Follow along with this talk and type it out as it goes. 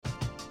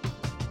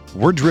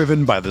We're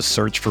driven by the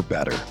search for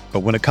better. But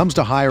when it comes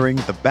to hiring,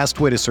 the best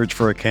way to search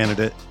for a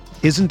candidate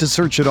isn't to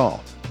search at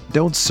all.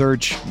 Don't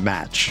search,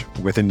 match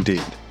with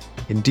Indeed.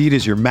 Indeed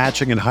is your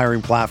matching and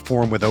hiring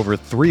platform with over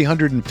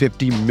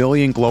 350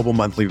 million global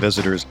monthly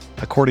visitors,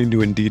 according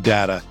to Indeed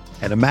data,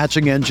 and a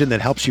matching engine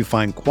that helps you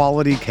find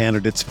quality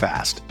candidates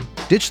fast.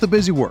 Ditch the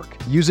busy work.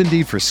 Use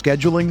Indeed for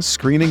scheduling,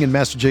 screening, and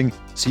messaging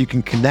so you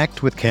can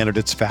connect with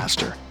candidates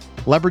faster.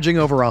 Leveraging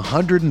over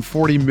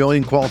 140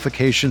 million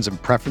qualifications and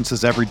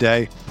preferences every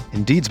day,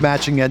 Indeed's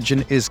matching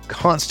engine is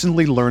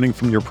constantly learning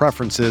from your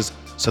preferences,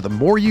 so the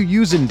more you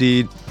use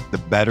Indeed, the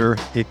better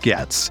it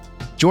gets.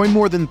 Join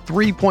more than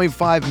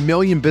 3.5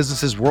 million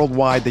businesses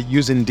worldwide that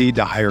use Indeed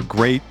to hire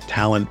great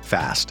talent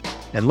fast.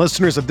 And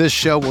listeners of this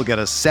show will get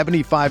a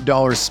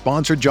 $75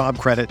 sponsored job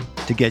credit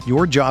to get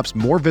your jobs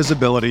more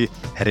visibility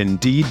at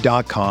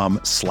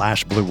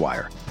Indeed.com/Blue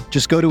Wire.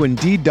 Just go to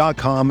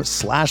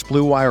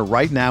Indeed.com/Blue Wire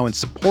right now and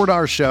support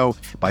our show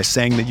by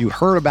saying that you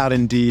heard about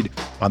Indeed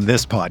on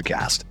this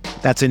podcast.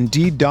 That's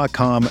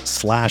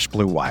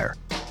Indeed.com/Blue Wire.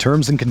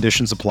 Terms and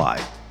conditions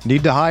apply.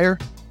 Need to hire?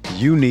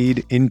 You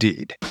need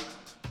Indeed.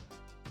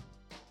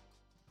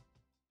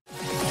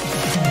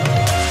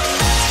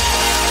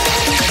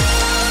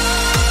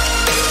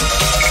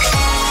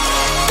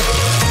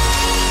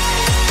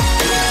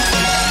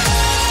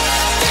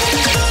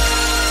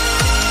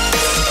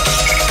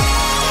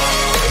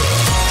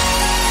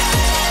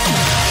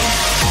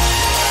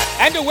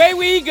 And away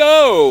we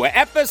go,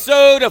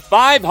 episode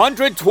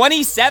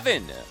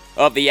 527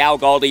 of the Al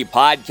Galdi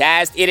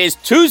podcast. It is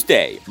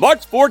Tuesday,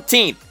 March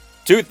 14th,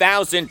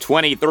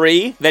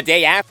 2023, the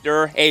day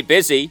after a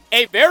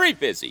very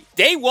busy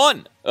day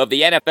one of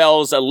the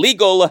NFL's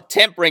legal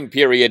tampering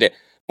period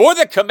for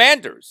the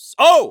Commanders.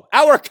 Oh,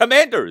 our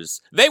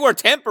Commanders, they were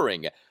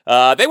tampering.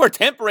 They were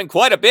tampering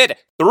quite a bit.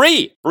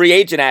 3 free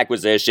agent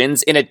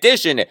acquisitions in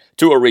addition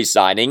to a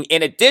re-signing,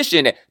 in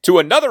addition to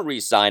another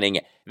re-signing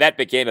that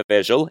became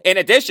official, in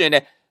addition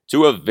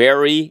to a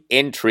very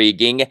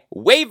intriguing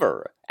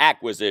waiver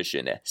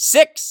acquisition.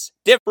 6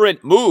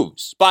 different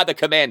moves by the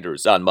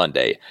Commanders on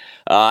Monday.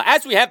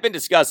 As we have been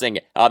discussing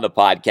on the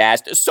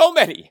podcast, so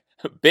many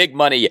big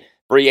money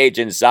free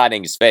agent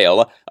signings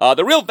fail.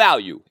 The real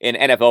value in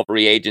NFL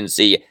free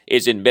agency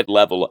is in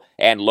mid-level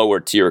and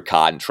lower-tier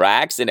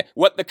contracts. And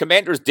what the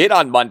Commanders did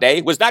on Monday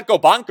was not go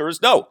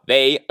bonkers. No,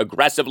 they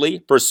aggressively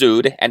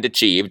pursued and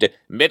achieved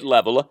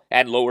mid-level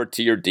and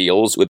lower-tier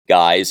deals with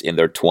guys in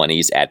their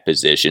 20s at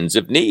positions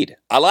of need.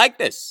 I like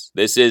this.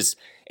 This is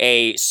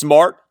a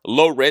smart,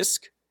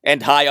 low-risk,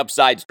 and high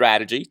upside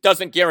strategy.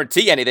 Doesn't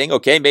guarantee anything,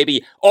 okay?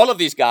 Maybe all of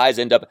these guys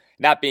end up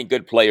not being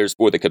good players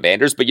for the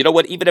Commanders, but you know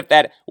what? Even if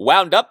that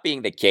wound up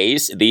being the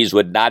case, these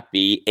would not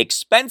be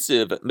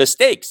expensive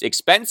mistakes.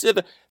 Expensive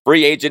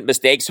free agent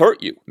mistakes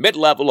hurt you.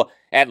 Mid-level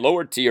and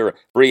lower tier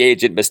free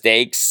agent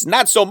mistakes,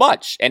 not so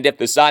much. And if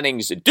the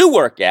signings do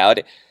work out,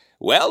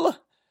 well,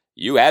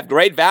 you have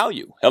great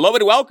value. Hello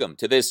and welcome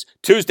to this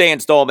Tuesday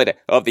installment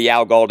of the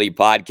Al Galdi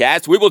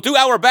podcast. We will do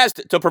our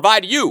best to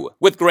provide you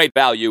with great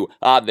value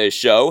on this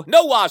show.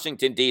 No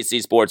Washington, D.C.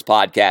 sports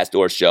podcast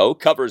or show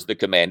covers the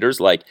Commanders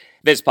like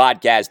this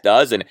podcast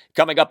does. And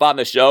coming up on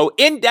the show,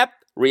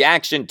 in-depth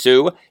reaction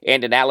to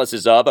and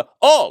analysis of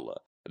all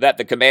that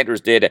the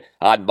Commanders did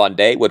on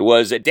Monday, what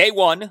was day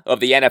one of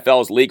the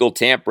NFL's legal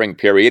tampering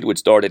period, which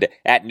started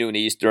at noon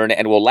Eastern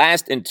and will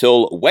last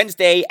until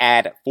Wednesday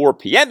at 4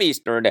 p.m.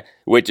 Eastern,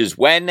 which is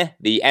when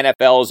the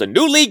NFL's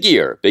new league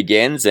year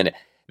begins, and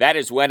that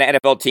is when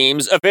NFL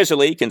teams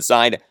officially can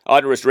sign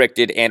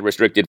unrestricted and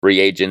restricted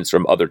free agents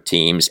from other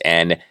teams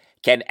and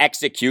can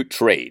execute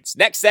trades.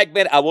 Next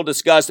segment, I will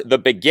discuss the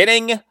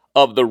beginning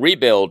of the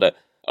rebuild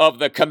of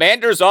the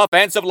Commanders'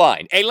 offensive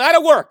line. A lot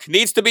of work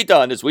needs to be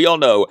done, as we all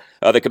know.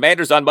 The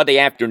Commanders on Monday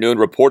afternoon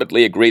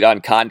reportedly agreed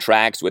on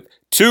contracts with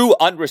 2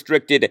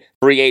 unrestricted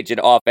free agent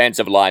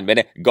offensive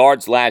linemen,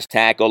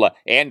 guard/tackle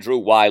Andrew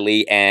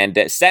Wiley and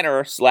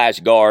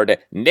center/guard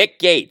Nick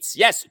Gates.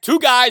 Yes, 2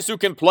 guys who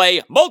can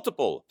play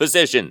multiple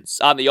positions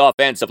on the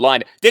offensive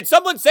line. Did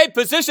someone say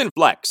position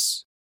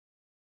flex?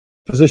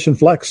 Position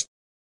flex.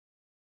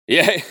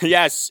 Yeah,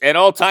 yes, an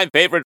all-time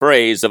favorite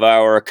phrase of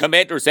our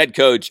Commanders head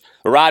coach,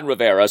 Ron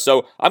Rivera.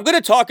 So I'm going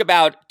to talk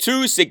about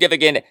 2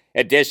 significant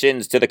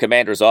additions to the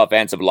Commanders'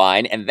 offensive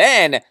line, and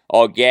then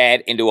I'll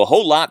get into a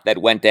whole lot that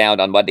went down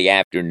on Monday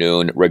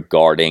afternoon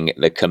regarding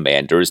the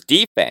Commanders'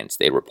 defense.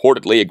 They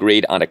reportedly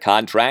agreed on a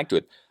contract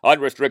with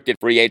unrestricted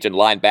free agent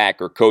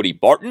linebacker Cody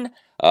Barton.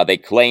 They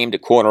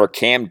claimed corner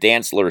Cam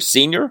Dantzler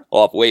Sr.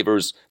 off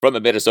waivers from the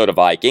Minnesota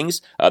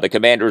Vikings. The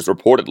Commanders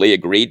reportedly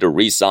agreed to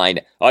re-sign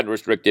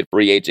unrestricted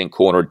free agent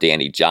corner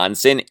Danny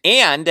Johnson.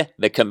 And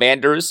the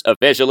Commanders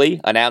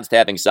officially announced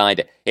having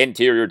signed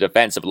interior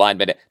defensive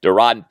lineman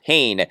Daron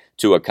Payne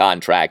to a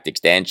contract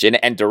extension.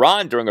 And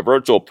Daron, during a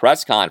virtual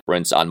press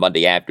conference on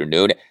Monday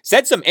afternoon,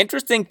 said some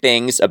interesting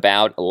things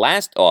about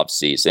last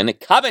offseason.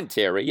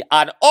 Commentary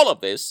on all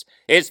of this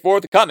is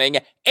forthcoming.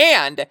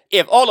 And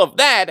if all of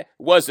that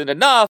wasn't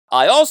enough,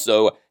 I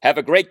also have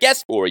a great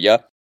guest for you.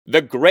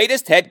 the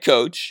greatest head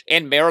coach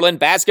in Maryland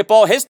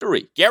basketball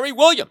history, Gary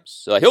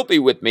Williams. He'll be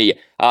with me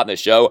on the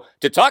show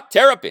to talk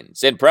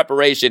Terrapins in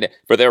preparation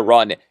for their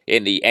run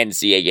in the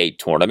NCAA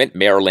tournament.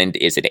 Maryland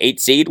is an 8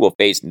 seed, will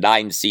face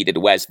 9-seeded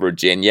West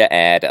Virginia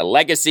at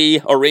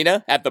Legacy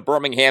Arena at the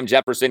Birmingham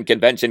Jefferson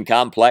Convention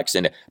Complex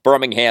in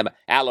Birmingham,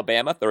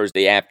 Alabama,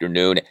 Thursday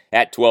afternoon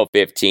at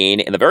 12:15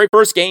 in the very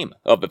first game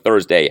of the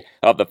Thursday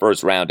of the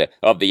first round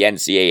of the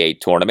NCAA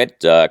tournament.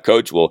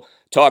 Coach will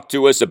talk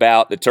to us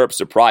about the Terps'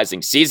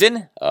 surprising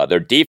season, their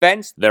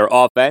defense, their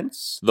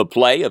offense, the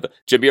play of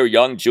Jameer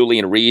Young,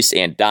 Julian Reese,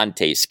 and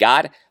Dante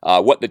Scott,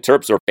 what the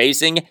Terps are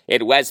facing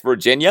in West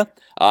Virginia,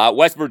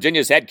 West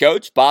Virginia's head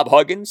coach, Bob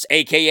Huggins,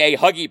 a.k.a.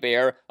 Huggy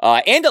Bear,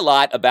 and a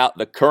lot about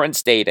the current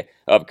state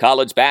of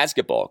college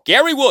basketball.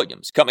 Gary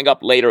Williams coming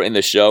up later in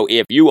the show.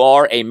 If you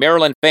are a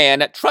Maryland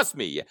fan, trust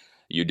me,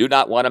 you do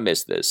not want to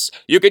miss this.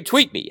 You can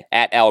tweet me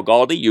at Al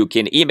Galdi. You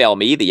can email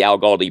me, the Al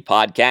Galdi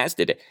podcast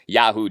at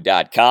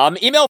yahoo.com.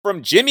 Email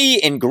from Jimmy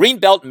in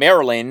Greenbelt,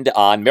 Maryland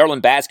on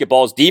Maryland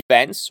basketball's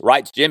defense.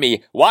 Writes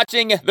Jimmy,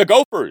 watching the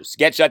Gophers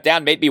get shut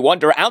down made me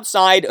wonder,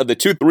 outside of the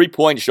 2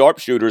 3-point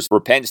sharpshooters for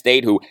Penn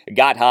State who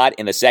got hot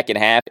in the second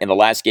half in the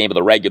last game of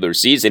the regular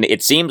season,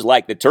 it seems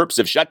like the Terps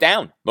have shut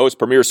down most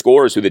premier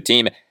scorers who the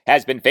team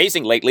has been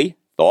facing lately.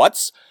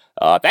 Thoughts?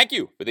 Thank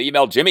you for the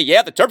email, Jimmy.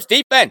 Yeah, the Terps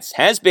defense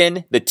has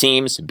been the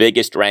team's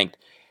biggest strength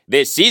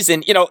this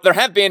season. You know, there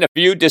have been a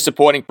few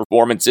disappointing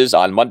performances.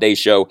 On Monday's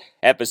show,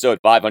 episode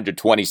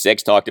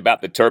 526, talked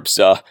about the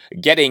Terps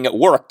getting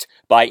worked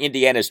by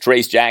Indiana's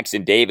Trace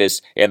Jackson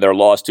Davis and their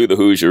loss to the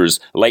Hoosiers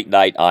late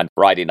night on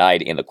Friday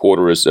night in the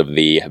quarters of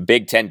the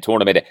Big Ten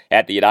tournament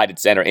at the United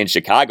Center in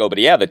Chicago. But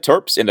yeah, the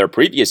Terps in their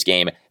previous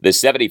game, the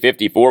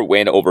 70-54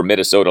 win over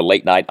Minnesota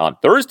late night on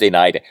Thursday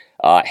night,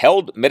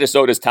 held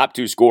Minnesota's top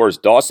 2 scorers,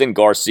 Dawson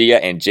Garcia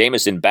and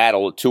Jamison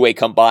Battle, to a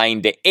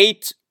combined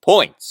 8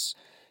 points.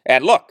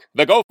 And look,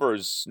 the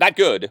Gophers, not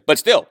good, but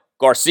still,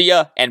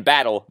 Garcia and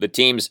Battle, the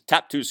team's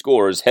top 2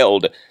 scorers,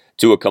 held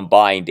to a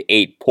combined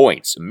 8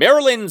 points.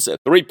 Maryland's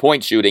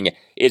 3-point shooting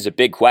is a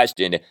big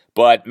question,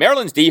 but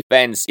Maryland's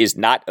defense is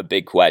not a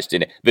big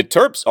question. The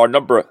Terps are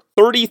number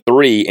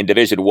 33 in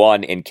Division I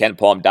in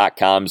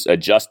KenPom.com's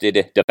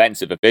adjusted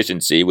defensive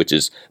efficiency, which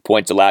is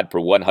points allowed per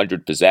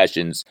 100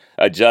 possessions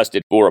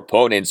adjusted for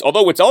opponents.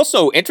 Although what's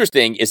also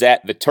interesting is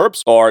that the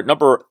Terps are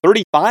number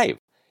 35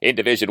 in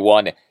Division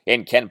I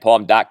in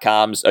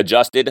KenPom.com's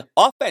adjusted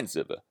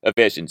offensive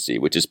efficiency,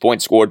 which is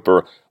points scored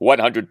per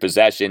 100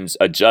 possessions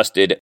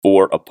adjusted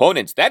for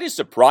opponents. That is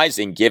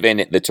surprising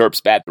given the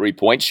Terps' bad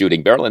 3-point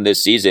shooting. Maryland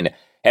this season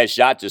has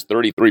shot just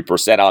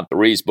 33% on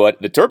threes,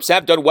 but the Terps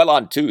have done well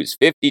on twos,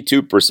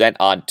 52%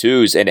 on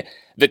twos, and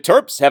the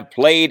Terps have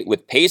played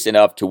with pace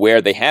enough to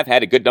where they have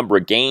had a good number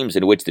of games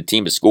in which the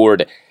team has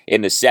scored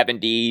in the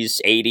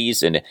 70s,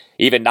 80s, and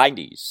even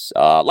 90s.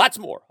 Lots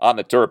more on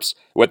the Terps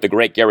with the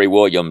great Gary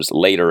Williams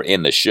later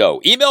in the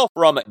show. Email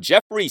from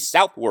Jeffrey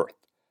Southworth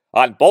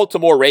on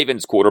Baltimore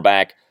Ravens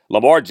quarterback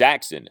Lamar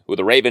Jackson, who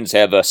the Ravens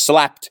have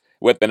slapped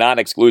with the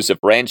non-exclusive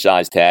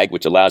franchise tag,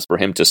 which allows for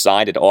him to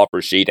sign an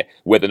offer sheet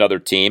with another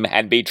team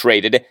and be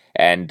traded.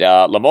 And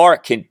Lamar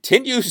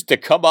continues to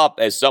come up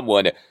as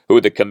someone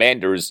who the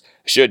Commanders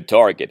should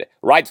target.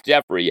 Writes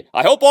Jeffrey,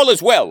 I hope all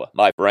is well,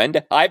 my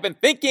friend. I've been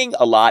thinking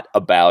a lot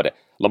about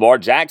Lamar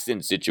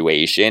Jackson's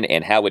situation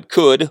and how it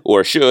could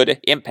or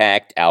should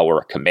impact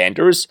our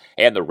Commanders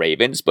and the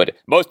Ravens, but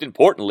most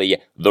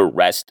importantly, the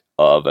rest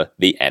of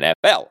the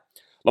NFL.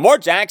 Lamar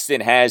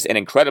Jackson has an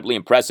incredibly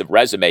impressive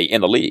resume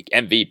in the league,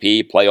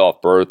 MVP,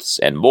 playoff berths,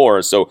 and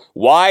more. So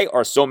why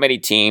are so many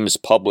teams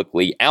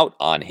publicly out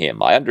on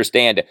him? I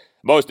understand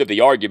most of the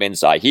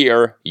arguments I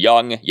hear.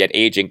 Young, yet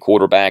aging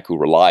quarterback who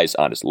relies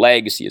on his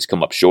legs. He has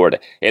come up short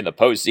in the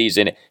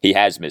postseason. He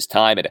has missed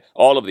time, and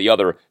all of the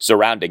other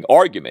surrounding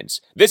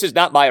arguments. This is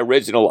not my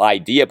original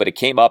idea, but it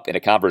came up in a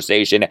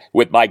conversation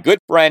with my good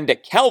friend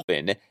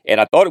Calvin,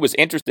 and I thought it was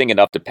interesting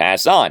enough to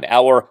pass on.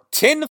 Our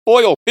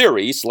tinfoil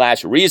theory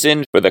 /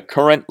 reason for the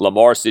current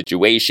Lamar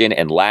situation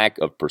and lack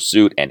of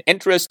pursuit and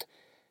interest.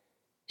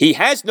 He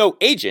has no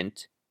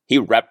agent. He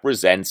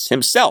represents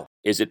himself.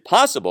 Is it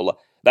possible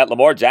that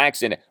Lamar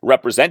Jackson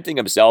representing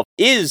himself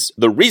is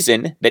the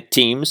reason that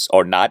teams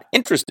are not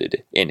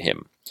interested in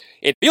him?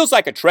 It feels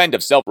like a trend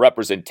of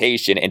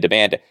self-representation and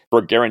demand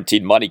for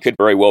guaranteed money could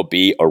very well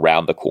be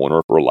around the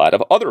corner for a lot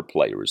of other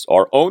players.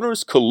 Are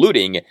owners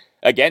colluding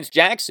against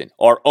Jackson?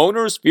 Are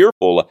owners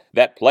fearful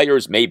that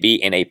players may be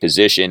in a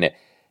position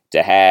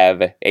to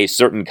have a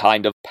certain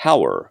kind of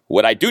power?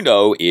 What I do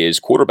know is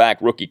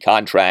quarterback rookie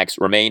contracts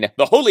remain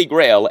the holy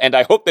grail, and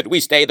I hope that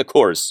we stay the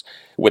course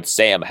with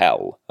Sam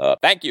Howell.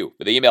 Thank you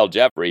for the email,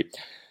 Jeffrey.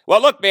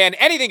 Well, look, man,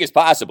 anything is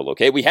possible,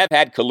 okay? We have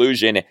had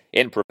collusion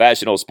in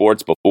professional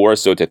sports before,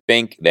 so to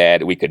think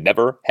that we could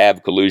never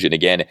have collusion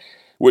again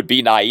would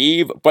be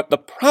naive. But the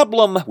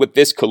problem with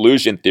this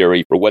collusion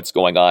theory for what's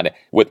going on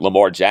with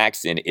Lamar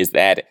Jackson is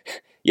that,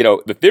 you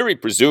know, the theory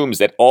presumes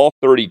that all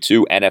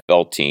 32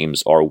 NFL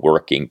teams are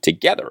working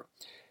together.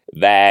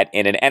 that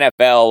in an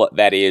NFL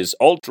that is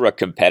ultra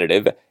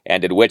competitive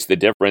and in which the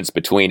difference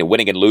between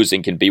winning and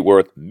losing can be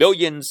worth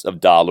millions of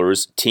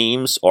dollars,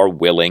 teams are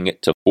willing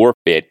to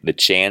forfeit the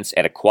chance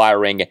at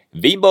acquiring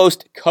the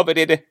most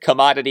coveted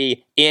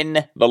commodity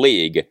in the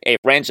league, a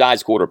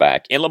franchise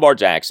quarterback in Lamar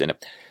Jackson,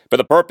 for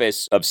the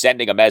purpose of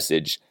sending a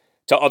message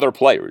to other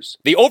players,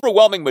 the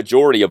overwhelming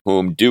majority of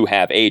whom do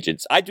have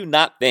agents. I do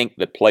not think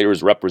that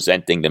players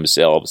representing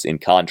themselves in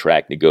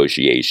contract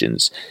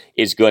negotiations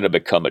is going to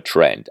become a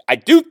trend. I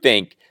do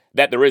think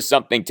that there is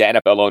something to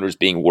NFL owners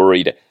being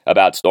worried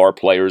about star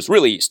players,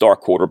 really star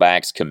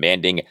quarterbacks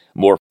commanding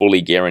more fully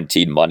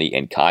guaranteed money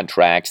in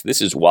contracts.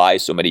 This is why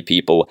so many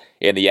people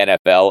in the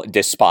NFL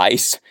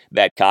despise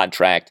that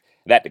contract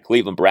that the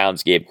Cleveland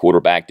Browns gave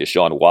quarterback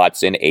Deshaun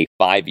Watson, a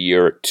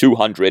 5-year,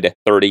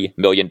 $230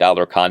 million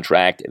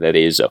contract that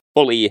is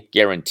fully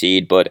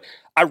guaranteed. But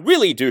I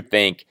really do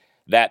think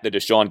that the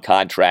Deshaun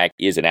contract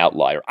is an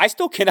outlier. I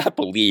still cannot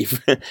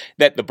believe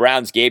that the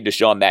Browns gave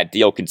Deshaun that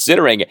deal,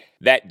 considering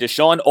that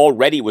Deshaun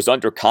already was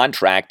under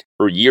contract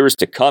for years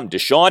to come.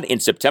 Deshaun, in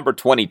September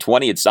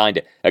 2020, had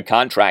signed a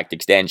contract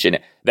extension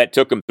that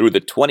took him through the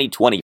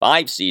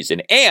 2025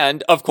 season.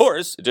 And, of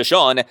course,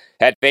 Deshaun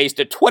had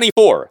faced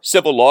 24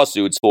 civil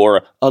lawsuits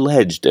for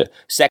alleged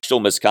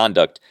sexual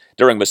misconduct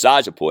during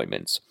massage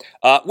appointments.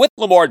 With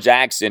Lamar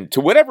Jackson,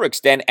 to whatever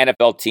extent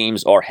NFL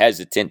teams are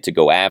hesitant to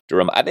go after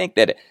him, I think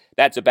that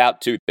that's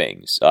about two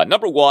things.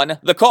 Number one,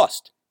 the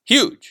cost.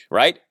 Huge,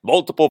 right?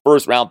 Multiple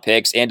first-round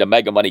picks and a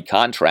mega money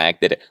contract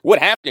that would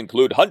have to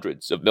include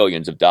hundreds of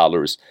millions of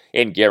dollars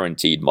in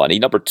guaranteed money.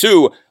 Number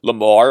two,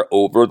 Lamar,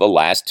 over the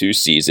last 2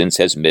 seasons,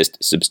 has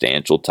missed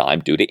substantial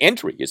time due to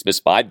injury. He's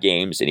missed 5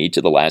 games in each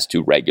of the last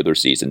 2 regular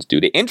seasons due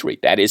to injury.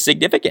 That is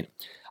significant.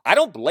 I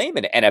don't blame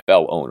an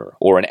NFL owner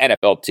or an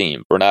NFL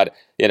team for not,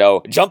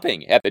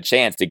 jumping at the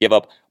chance to give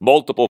up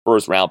multiple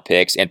first-round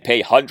picks and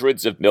pay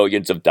hundreds of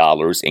millions of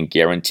dollars in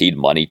guaranteed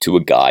money to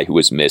a guy who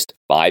has missed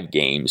 5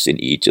 games in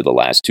each of the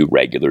last 2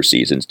 regular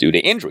seasons due to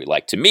injury.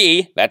 Like, to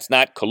me, that's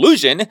not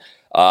collusion.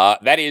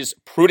 That is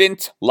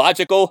prudent,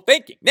 logical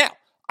thinking. Now,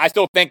 I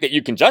still think that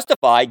you can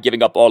justify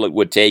giving up all it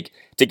would take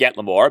to get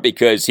Lamar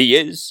because he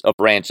is a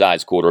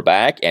franchise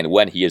quarterback, and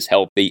when he is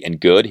healthy and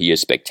good, he is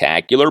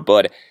spectacular.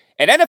 But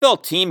an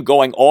NFL team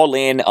going all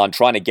in on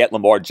trying to get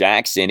Lamar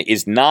Jackson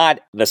is not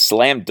the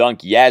slam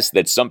dunk yes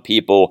that some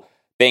people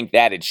think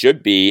that it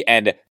should be.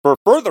 And for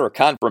further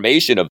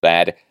confirmation of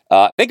that,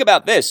 think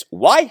about this.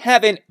 Why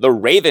haven't the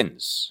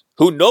Ravens,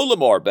 who know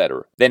Lamar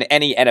better than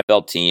any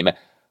NFL team,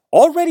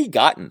 already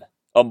gotten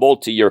a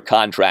multi-year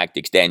contract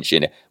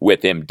extension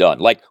with him done?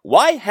 Like,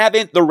 why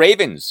haven't the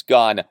Ravens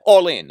gone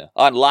all in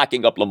on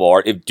locking up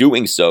Lamar if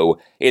doing so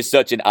is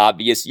such an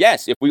obvious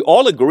yes? If we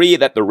all agree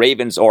that the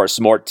Ravens are a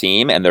smart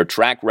team and their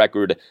track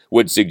record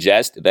would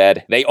suggest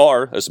that they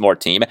are a smart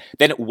team,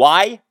 then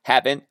why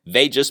haven't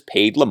they just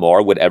paid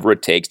Lamar whatever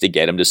it takes to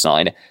get him to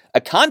sign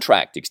a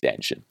contract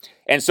extension?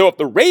 And so if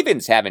the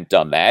Ravens haven't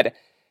done that,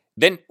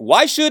 then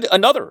why should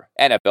another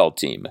NFL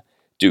team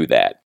do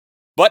that?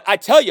 But I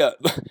tell you,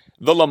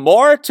 the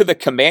Lamar to the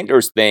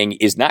Commanders thing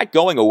is not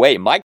going away.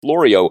 Mike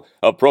Florio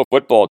of Pro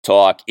Football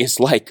Talk is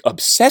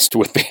obsessed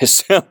with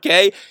this,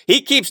 okay?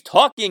 He keeps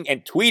talking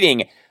and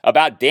tweeting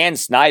about Dan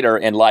Snyder,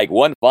 and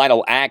one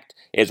final act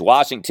is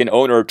Washington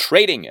owner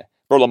trading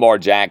for Lamar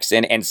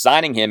Jackson and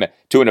signing him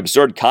to an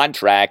absurd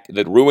contract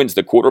that ruins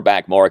the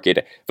quarterback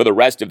market for the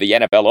rest of the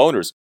NFL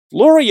owners.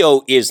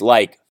 Florio is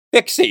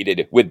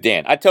fixated with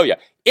Dan. I tell you,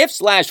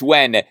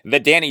 if/when the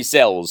Danny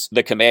sells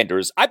the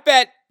Commanders, I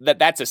bet that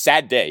that's a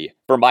sad day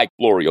for Mike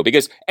Florio,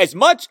 because as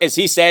much as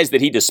he says that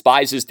he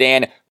despises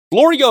Dan,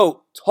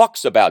 Florio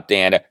talks about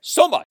Dan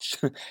so much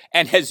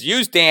and has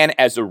used Dan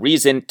as a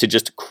reason to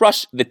just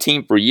crush the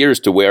team for years,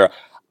 to where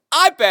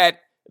I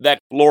bet that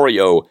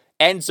Florio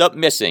ends up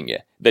missing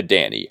the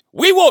Danny.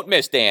 We won't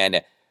miss Dan,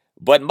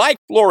 but Mike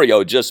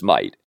Florio just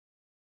might.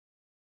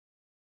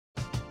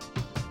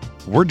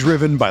 We're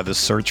driven by the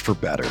search for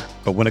better.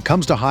 But when it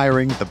comes to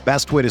hiring, the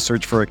best way to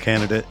search for a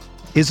candidate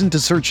isn't to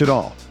search at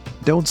all.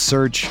 Don't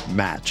search,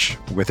 match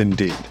with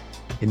Indeed.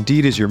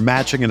 Indeed is your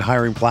matching and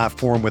hiring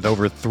platform with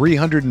over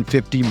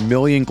 350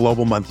 million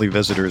global monthly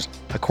visitors,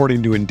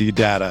 according to Indeed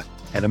data,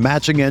 and a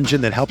matching engine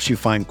that helps you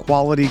find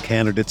quality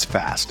candidates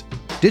fast.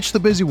 Ditch the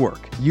busy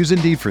work. Use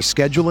Indeed for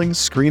scheduling,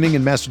 screening,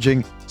 and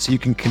messaging so you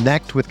can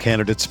connect with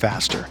candidates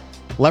faster.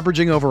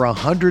 Leveraging over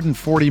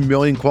 140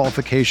 million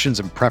qualifications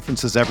and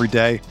preferences every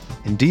day,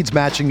 Indeed's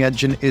matching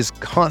engine is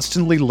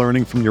constantly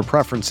learning from your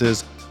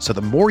preferences, so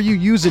the more you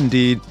use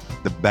Indeed,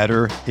 the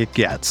better it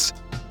gets.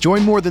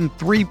 Join more than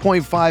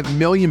 3.5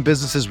 million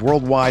businesses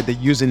worldwide that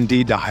use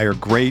Indeed to hire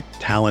great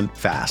talent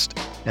fast.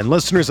 And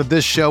listeners of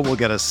this show will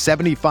get a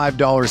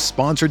 $75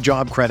 sponsored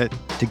job credit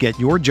to get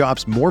your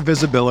jobs more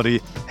visibility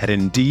at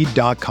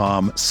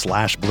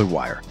Indeed.com/Blue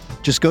Wire.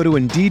 Just go to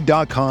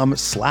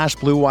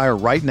Indeed.com/Blue Wire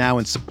right now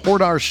and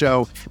support our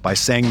show by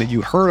saying that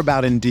you heard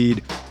about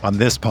Indeed on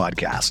this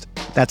podcast.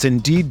 That's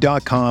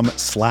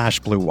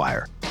Indeed.com/Blue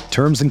Wire.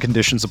 Terms and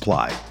conditions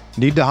apply.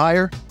 Need to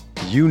hire?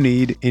 You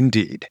need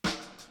Indeed.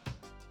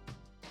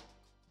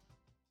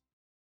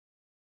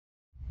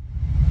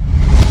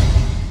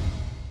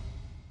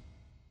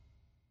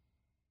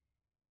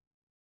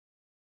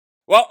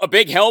 Well, a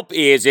big help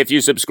is if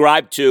you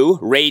subscribe to,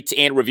 rate,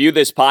 and review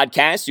this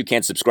podcast. You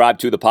can subscribe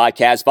to the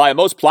podcast via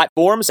most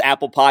platforms: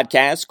 Apple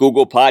Podcasts,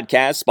 Google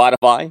Podcasts,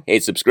 Spotify. A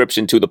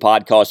subscription to the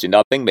pod costs you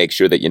nothing. Make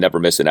sure that you never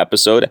miss an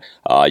episode.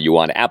 You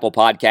on Apple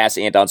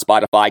Podcasts and on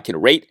Spotify can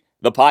rate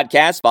the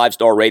podcast.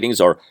 5-star ratings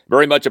are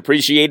very much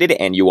appreciated.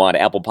 And you on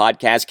Apple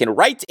Podcasts can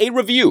write a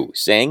review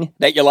saying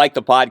that you like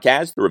the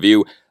podcast. The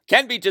review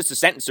can be just a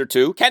sentence or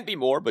two, can be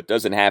more, but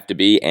doesn't have to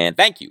be. And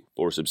thank you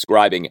for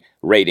subscribing,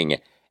 rating,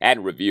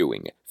 and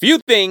reviewing. Few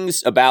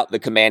things about the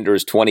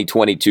Commanders'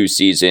 2022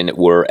 season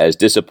were as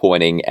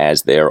disappointing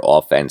as their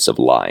offensive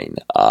line.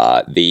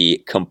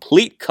 The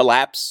complete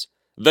collapse,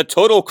 the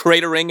total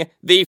cratering,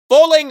 the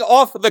falling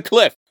off the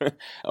cliff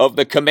of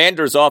the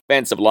Commanders'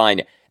 offensive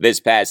line this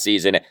past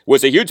season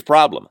was a huge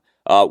problem.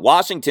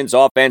 Washington's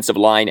offensive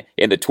line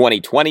in the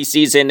 2020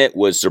 season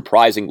was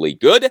surprisingly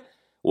good.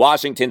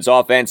 Washington's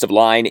offensive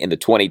line in the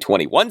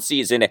 2021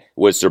 season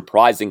was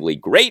surprisingly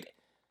great.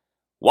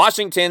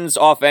 Washington's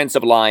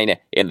offensive line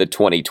in the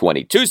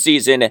 2022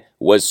 season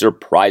was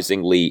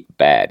surprisingly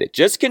bad.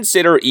 Just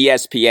consider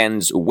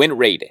ESPN's win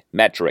rate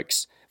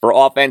metrics for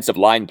offensive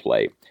line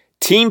play.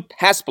 Team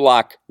pass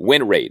block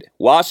win rate.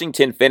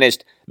 Washington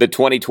finished the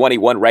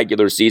 2021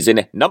 regular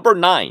season number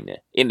 9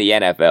 in the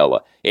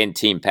NFL in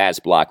team pass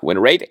block win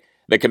rate.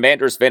 The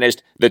Commanders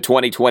finished the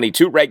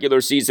 2022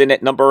 regular season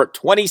at number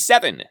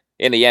 27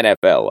 in the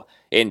NFL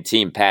in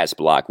team pass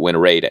block win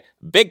rate.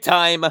 Big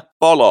time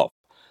fall off.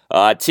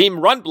 Team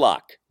run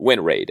block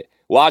win rate.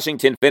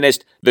 Washington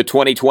finished the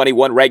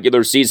 2021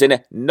 regular season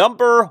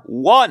number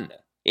 1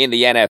 in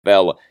the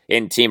NFL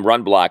in team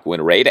run block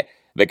win rate.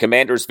 The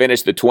Commanders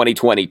finished the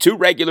 2022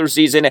 regular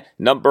season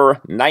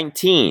number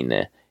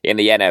 19 in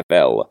the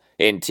NFL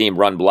in team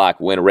run block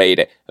win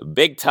rate.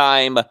 Big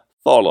time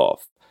fall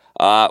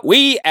off.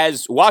 We,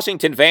 as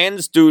Washington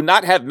fans, do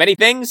not have many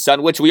things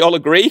on which we all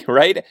agree,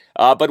 right?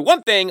 But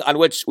one thing on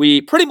which we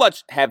pretty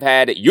much have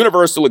had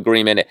universal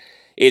agreement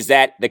is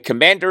that the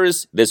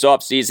Commanders this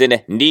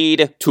offseason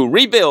need to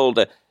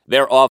rebuild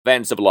their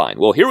offensive line.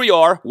 Well, here we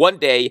are, one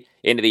day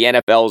into the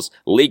NFL's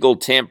legal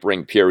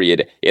tampering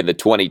period in the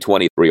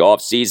 2023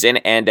 offseason,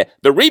 and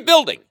the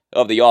rebuilding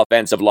of the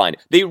offensive line,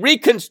 the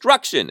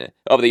reconstruction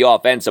of the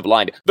offensive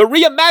line, the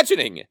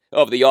reimagining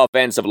of the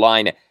offensive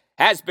line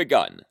has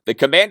begun. The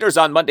Commanders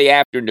on Monday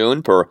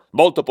afternoon, per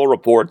multiple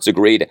reports,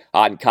 agreed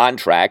on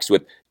contracts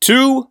with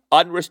 2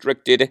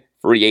 unrestricted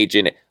free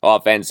agent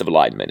offensive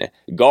linemen,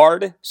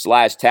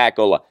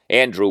 guard/tackle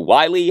Andrew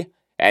Wiley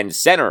and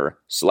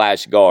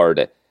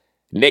center/guard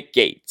Nick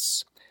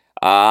Gates.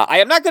 I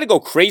am not going to go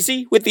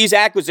crazy with these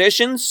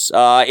acquisitions.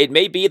 It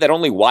may be that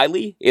only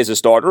Wiley is a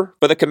starter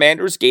for the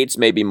Commanders. Gates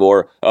may be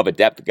more of a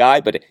depth guy,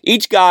 but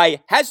each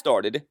guy has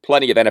started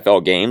plenty of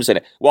NFL games.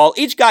 And while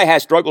each guy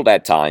has struggled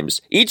at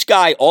times, each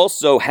guy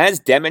also has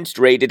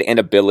demonstrated an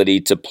ability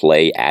to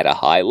play at a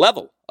high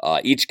level.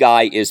 Each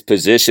guy is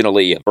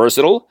positionally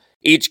versatile.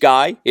 Each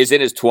guy is in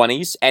his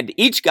 20s, and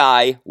each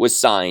guy was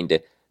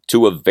signed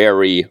to a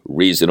very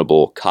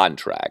reasonable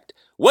contract.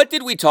 What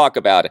did we talk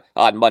about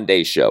on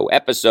Monday's show,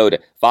 episode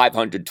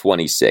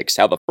 526?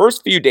 How the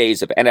first few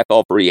days of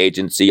NFL free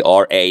agency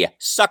are a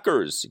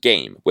sucker's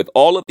game, with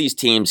all of these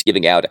teams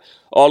giving out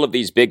all of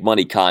these big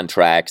money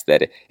contracts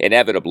that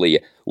inevitably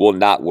will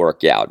not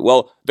work out.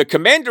 Well, the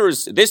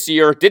Commanders this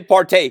year did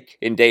partake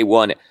in day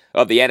one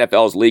of the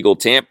NFL's legal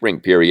tampering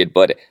period,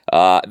 but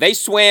they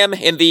swam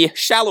in the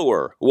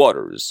shallower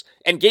waters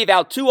and gave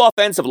out 2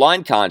 offensive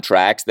line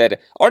contracts that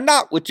are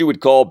not what you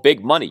would call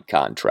big money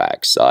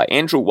contracts.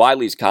 Andrew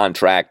Wiley's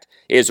contract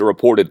is a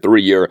reported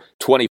 3-year,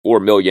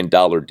 $24 million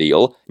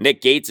deal. Nick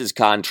Gates'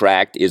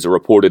 contract is a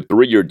reported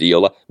 3-year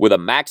deal with a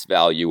max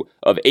value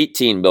of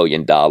 $18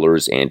 million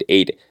and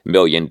 $8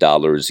 million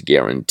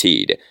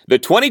guaranteed. The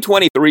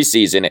 2023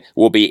 season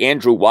will be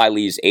Andrew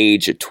Wiley's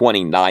age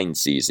 29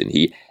 season.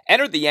 He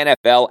entered the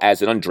NFL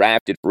as an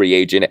undrafted free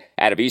agent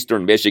out of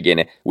Eastern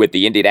Michigan with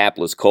the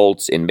Indianapolis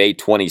Colts in May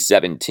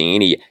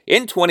 2017. He,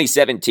 in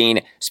 2017,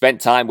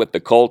 spent time with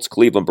the Colts,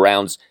 Cleveland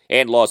Browns,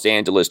 and Los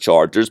Angeles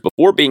Chargers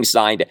before being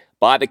signed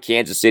by the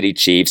Kansas City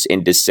Chiefs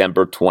in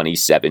December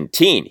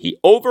 2017. He,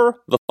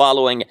 over the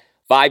following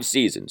 5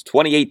 seasons,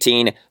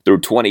 2018 through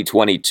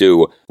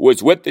 2022,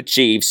 was with the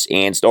Chiefs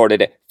and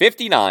started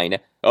 59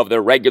 of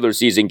their regular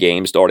season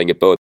games, starting at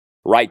both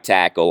right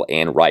tackle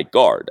and right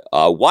guard.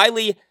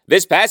 Wiley,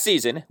 this past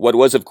season, what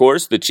was, of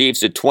course, the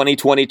Chiefs'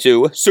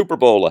 2022 Super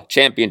Bowl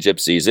championship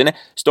season,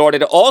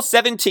 started all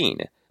 17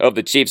 of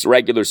the Chiefs'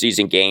 regular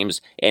season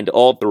games and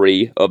all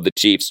 3 of the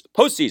Chiefs'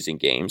 postseason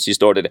games. He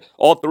started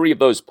all 3 of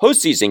those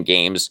postseason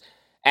games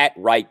at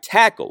right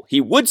tackle. He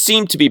would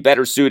seem to be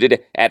better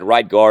suited at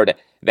right guard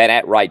than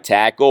at right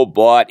tackle,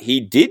 but he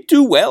did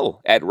do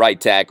well at right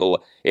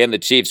tackle in the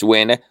Chiefs'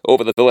 win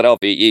over the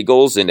Philadelphia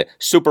Eagles in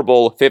Super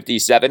Bowl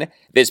 57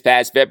 this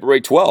past February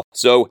 12th.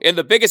 So in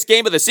the biggest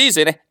game of the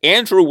season,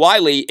 Andrew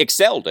Wiley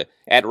excelled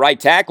at right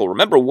tackle.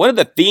 Remember, one of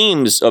the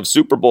themes of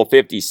Super Bowl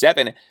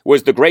 57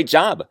 was the great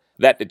job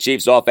that the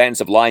Chiefs'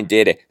 offensive line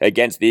did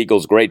against the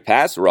Eagles' great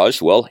pass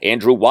rush, well,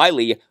 Andrew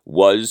Wiley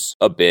was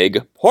a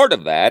big part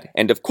of that.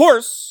 And of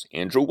course,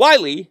 Andrew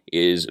Wiley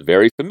is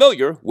very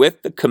familiar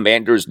with the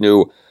Commanders'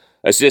 new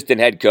assistant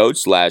head coach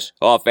slash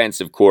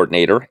offensive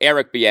coordinator,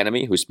 Eric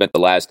Bieniemy, who spent the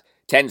last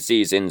 10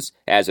 seasons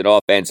as an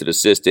offensive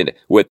assistant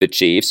with the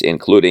Chiefs,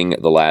 including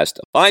the last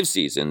 5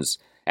 seasons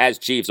as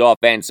Chiefs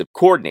offensive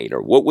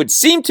coordinator. What would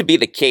seem to be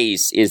the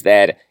case is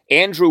that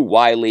Andrew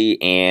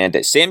Wiley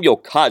and Samuel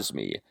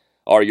Cosmi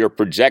are your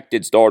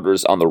projected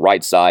starters on the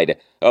right side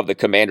of the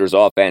Commanders'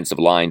 offensive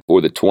line for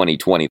the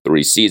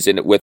 2023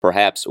 season, with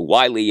perhaps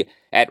Wiley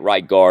at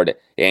right guard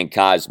and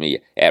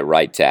Cosmi at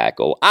right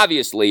tackle.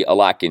 Obviously, a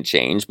lot can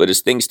change, but as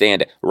things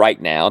stand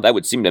right now, that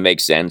would seem to make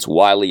sense.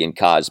 Wiley and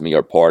Cosmi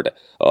are part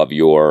of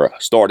your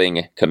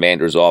starting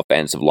Commanders'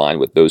 offensive line,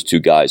 with those two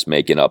guys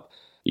making up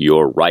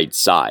your right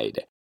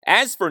side.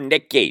 As for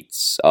Nick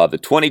Gates, the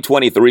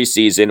 2023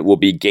 season will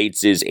be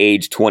Gates'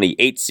 age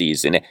 28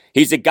 season.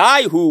 He's a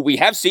guy who we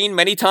have seen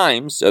many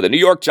times. The New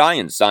York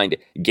Giants signed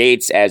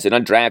Gates as an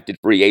undrafted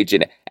free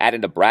agent out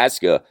of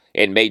Nebraska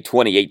in May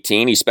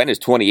 2018. He spent his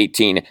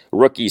 2018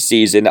 rookie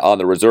season on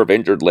the reserve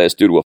injured list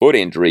due to a foot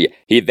injury.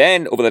 He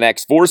then, over the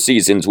next 4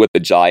 seasons with the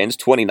Giants,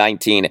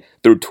 2019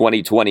 through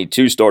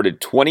 2022,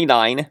 started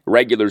 29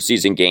 regular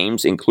season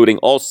games, including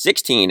all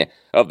 16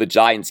 of the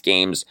Giants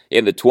games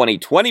in the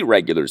 2020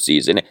 regular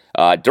season,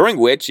 during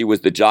which he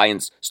was the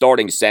Giants'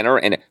 starting center,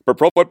 and for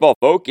Pro Football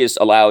Focus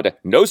allowed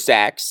no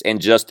sacks and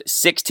just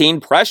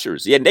 16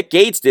 pressures. Yeah, Nick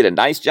Gates did a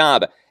nice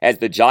job as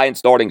the Giants'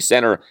 starting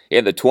center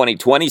in the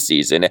 2020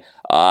 season.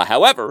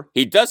 However,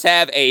 he does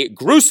have a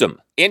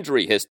gruesome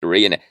injury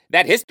history, and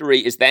that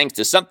history is thanks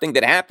to something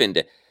that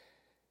happened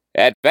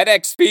at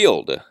FedEx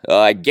Field.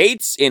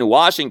 Gates in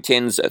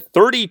Washington's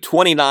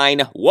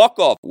 30-29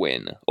 walk-off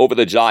win over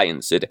the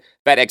Giants at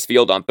FedEx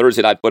Field on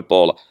Thursday Night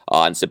Football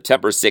on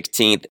September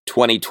 16th,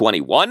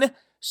 2021,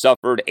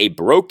 suffered a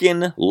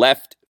broken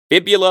left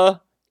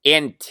fibula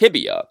and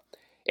tibia.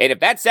 And if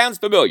that sounds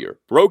familiar,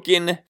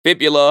 broken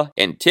fibula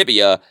and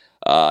tibia,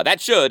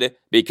 that should,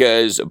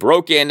 because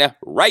broken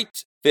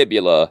right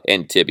fibula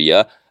and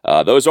tibia,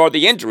 those are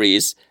the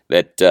injuries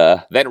that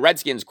then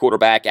Redskins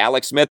quarterback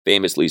Alex Smith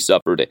famously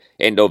suffered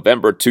in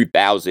November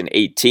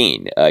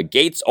 2018.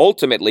 Gates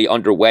ultimately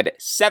underwent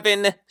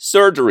 7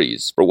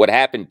 surgeries for what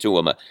happened to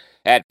him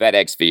at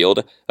FedEx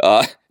Field.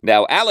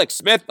 Now, Alex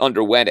Smith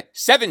underwent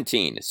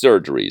 17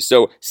 surgeries.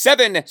 So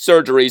 7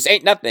 surgeries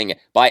ain't nothing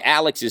by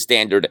Alex's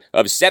standard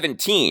of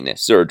 17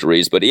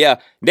 surgeries. But yeah,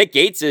 Nick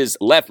Gates'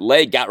 left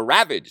leg got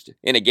ravaged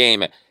in a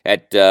game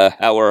at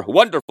our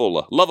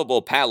wonderful,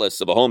 lovable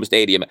palace of a home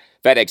stadium,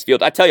 FedEx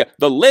Field. I tell you,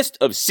 the list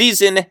of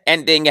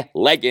season-ending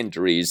leg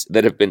injuries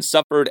that have been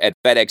suffered at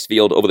FedEx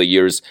Field over the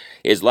years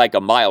is like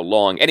a mile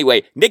long.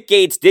 Anyway, Nick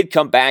Gates did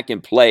come back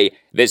and play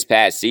this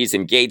past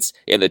season. Gates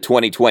in the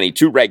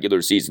 2022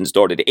 regular season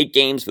started 8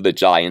 games for the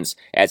Giants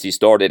as he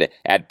started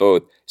at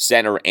both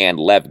center and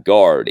left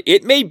guard.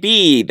 It may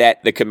be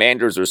that the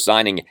Commanders are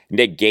signing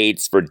Nick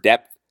Gates for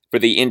depth for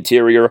the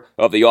interior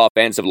of the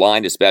offensive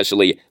line,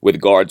 especially with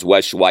guards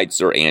Wes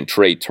Schweitzer and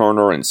Trey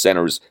Turner and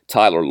centers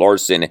Tyler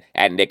Larson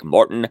and Nick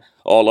Martin,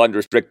 all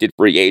unrestricted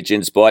free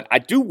agents. But I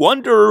do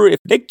wonder if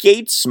Nick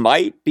Gates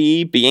might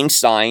be being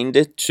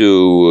signed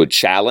to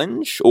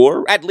challenge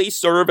or at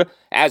least serve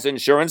as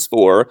insurance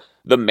for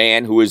the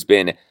man who has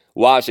been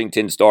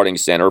Washington's starting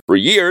center for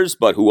years,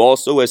 but who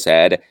also has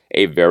had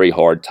a very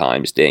hard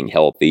time staying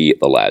healthy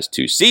the last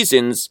 2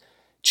 seasons,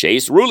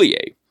 Chase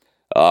Roulier.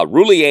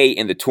 Roulier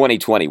in the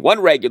 2021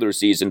 regular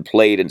season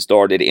played and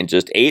started in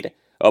just 8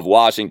 of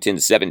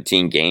Washington's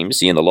 17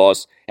 games. He, in the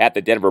loss at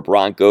the Denver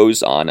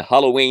Broncos on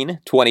Halloween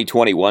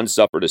 2021,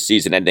 suffered a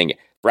season-ending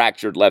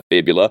fractured left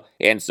fibula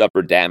and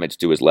suffered damage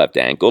to his left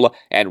ankle.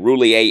 And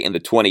Roulier in the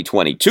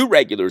 2022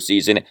 regular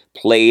season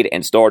played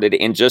and started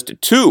in just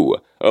 2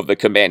 of the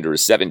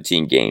Commanders'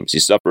 17 games. He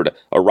suffered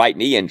a right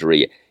knee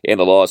injury in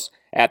the loss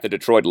at the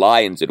Detroit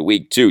Lions in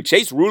Week 2.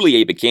 Chase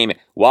Roulier became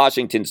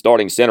Washington's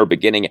starting center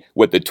beginning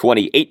with the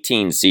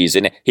 2018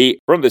 season. He,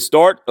 from the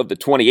start of the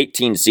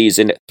 2018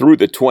 season through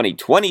the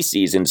 2020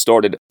 season,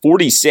 started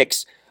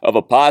 46 of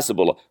a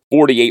possible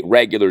 48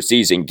 regular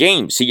season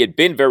games. He had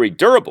been very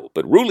durable,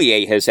 but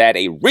Roulier has had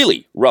a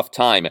really rough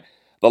time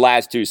the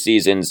last 2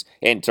 seasons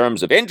in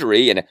terms of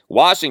injury, and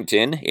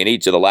Washington, in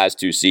each of the last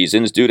 2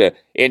 seasons, due to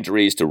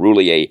injuries to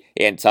Roulier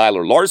and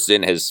Tyler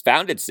Larson, has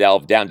found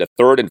itself down to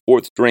 3rd and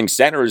 4th string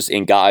centers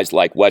in guys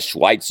like Wes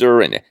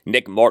Schweitzer and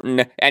Nick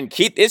Martin and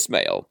Keith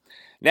Ismail.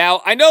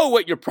 Now, I know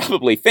what you're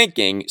probably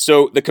thinking.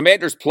 So the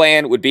Commanders'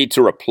 plan would be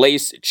to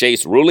replace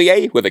Chase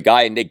Roulier with a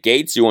guy in Nick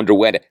Gates who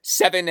underwent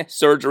 7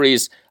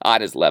 surgeries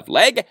on his left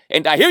leg.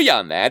 And I hear you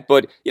on that,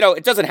 but,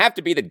 it doesn't have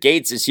to be that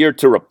Gates is here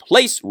to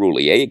replace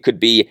Roulier. It could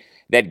be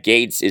that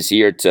Gates is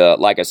here to,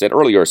 like I said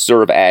earlier,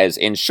 serve as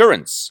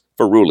insurance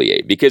for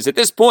Roulier. Because at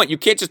this point, you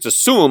can't just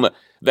assume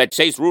that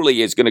Chase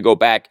Roulier is going to go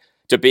back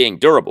to being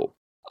durable.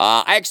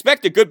 I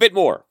expect a good bit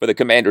more for the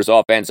Commanders'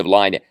 offensive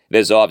line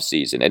this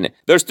offseason, and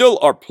there still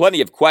are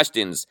plenty of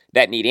questions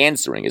that need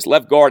answering. Is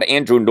left guard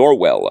Andrew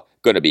Norwell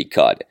going to be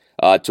cut?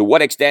 To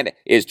what extent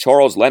is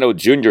Charles Leno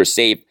Jr.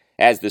 safe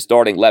as the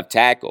starting left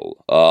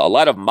tackle? A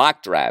lot of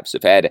mock drafts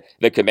have had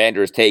the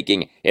Commanders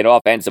taking an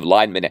offensive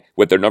lineman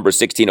with their number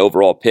 16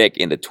 overall pick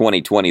in the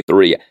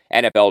 2023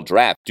 NFL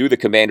Draft. Do the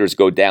Commanders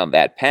go down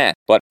that path?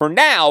 But for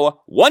now,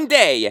 one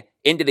day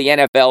into the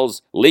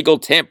NFL's legal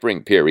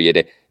tampering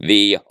period,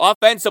 the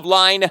offensive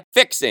line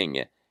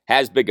fixing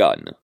has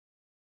begun.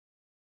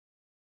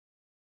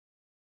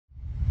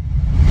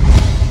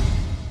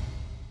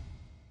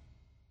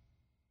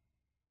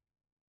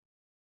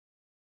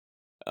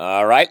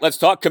 All right, let's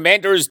talk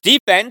Commanders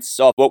defense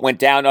off what went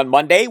down on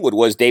Monday, what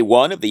was day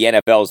one of the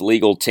NFL's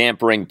legal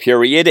tampering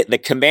period. The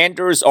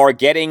Commanders are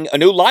getting a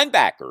new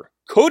linebacker,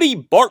 Cody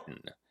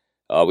Barton.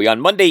 We on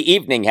Monday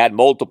evening had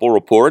multiple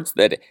reports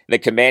that the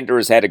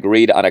Commanders had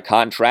agreed on a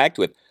contract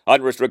with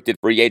unrestricted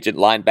free agent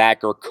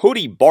linebacker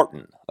Cody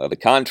Barton. The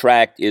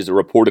contract is a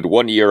reported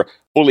 1-year,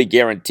 fully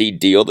guaranteed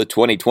deal. The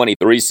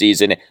 2023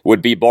 season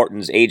would be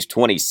Barton's age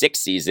 26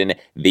 season.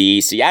 The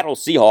Seattle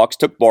Seahawks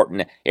took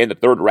Barton in the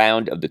third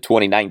round of the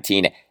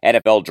 2019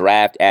 NFL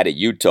Draft out of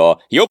Utah.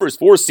 He overs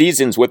 4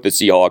 seasons with the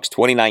Seahawks,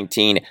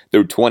 2019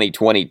 through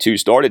 2022,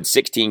 started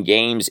 16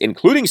 games,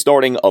 including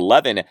starting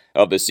 11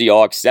 of the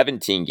Seahawks'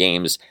 17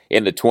 games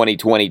in the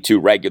 2022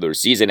 regular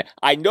season.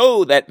 I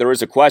know that there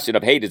is a question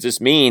of, hey, does this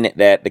mean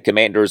that the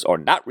Commanders are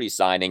not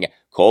re-signing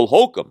Cole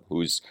Holcomb,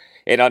 who's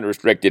an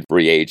unrestricted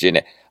free agent?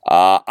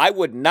 I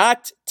would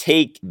not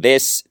take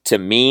this to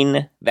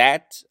mean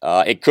that.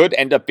 It could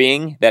end up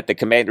being that the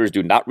Commanders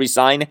do not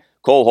re-sign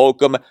Cole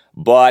Holcomb,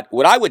 but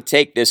what I would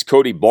take this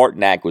Cody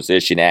Barton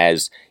acquisition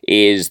as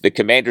is the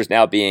Commanders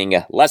now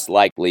being less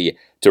likely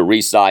to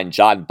re-sign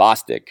John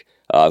Bostic,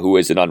 who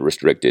is an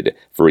unrestricted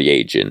free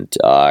agent.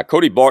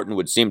 Cody Barton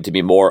would seem to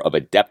be more of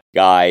a depth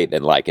guy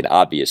than like an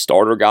obvious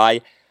starter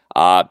guy.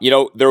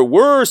 There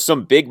were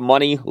some big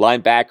money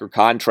linebacker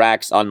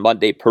contracts on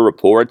Monday per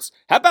reports.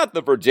 How about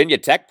the Virginia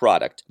Tech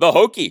product, the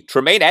Hokie,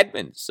 Tremaine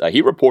Edmonds?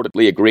 He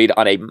reportedly agreed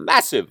on a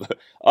massive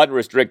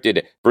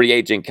unrestricted free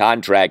agent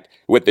contract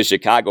with the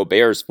Chicago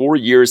Bears, 4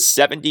 years,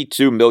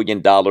 $72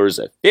 million,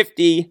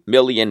 $50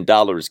 million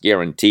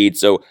guaranteed.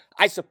 So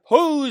I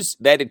suppose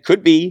that it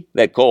could be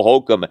that Cole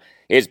Holcomb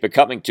is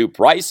becoming too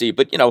pricey,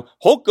 but,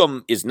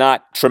 Holcomb is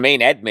not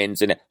Tremaine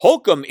Edmonds, and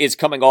Holcomb is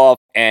coming off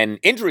an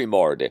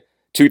injury-marred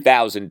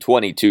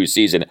 2022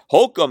 season.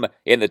 Holcomb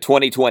in the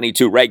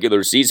 2022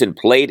 regular season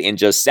played in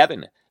just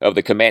 7 of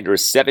the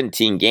Commanders'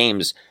 17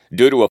 games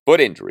due to a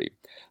foot injury.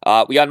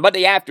 We on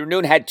Monday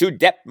afternoon had 2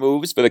 depth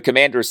moves for the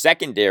Commanders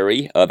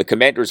secondary. The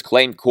Commanders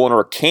claimed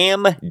corner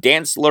Cam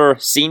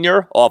Dantzler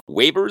Sr. off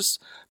waivers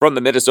from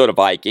the Minnesota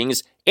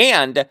Vikings,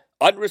 and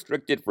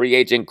unrestricted free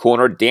agent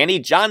corner Danny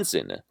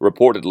Johnson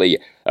reportedly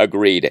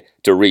agreed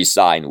to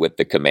re-sign with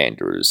the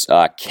Commanders.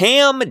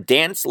 Cam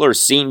Dantzler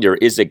Sr.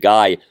 is a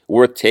guy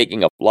worth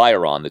taking a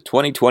flyer on. The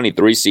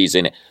 2023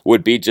 season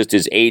would be just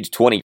his age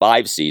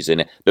 25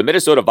 season. The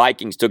Minnesota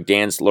Vikings took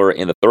Dantzler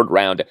in the third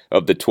round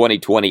of the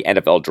 2020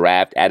 NFL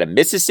Draft out of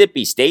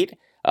Mississippi State.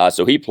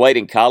 So he played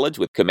in college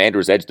with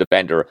Commanders edge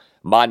defender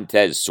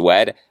Montez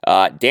Sweat.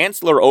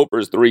 Dantzler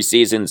overs 3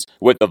 seasons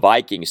with the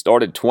Vikings,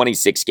 started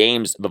 26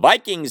 games. The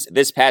Vikings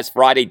this past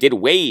Friday did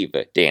waive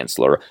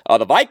Dantzler.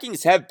 The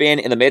Vikings have been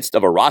in the midst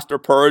of a roster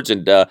purge,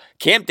 and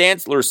Cam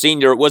Dantzler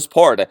Sr. was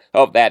part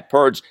of that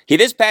purge. He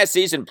this past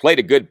season played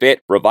a good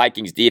bit for a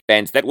Vikings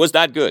defense that was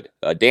not good.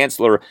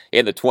 Dantzler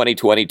in the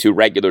 2022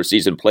 regular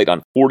season played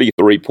on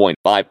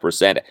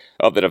 43.5%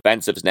 of the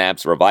defensive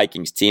snaps for a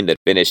Vikings team that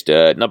finished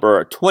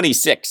number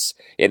 26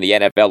 in the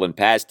NFL in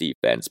pass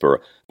defense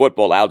for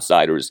Football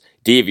Outsiders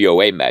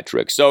DVOA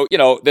metrics. So,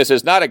 this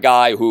is not a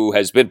guy who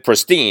has been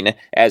pristine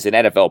as an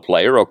NFL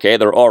player, okay?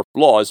 There are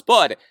flaws,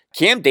 but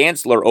Cam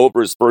Dantzler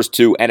over his first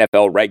 2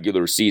 NFL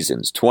regular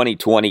seasons,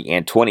 2020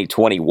 and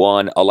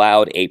 2021,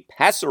 allowed a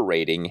passer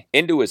rating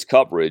into his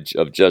coverage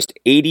of just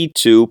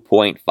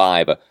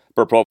 82.5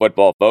 per Pro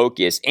Football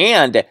Focus,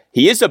 and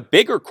he is a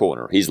bigger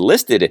corner. He's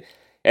listed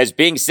as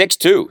being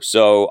 6'2",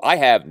 so I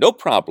have no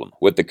problem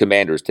with the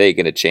Commanders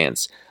taking a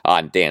chance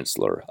on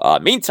Dantzler.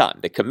 Meantime,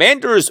 the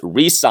Commanders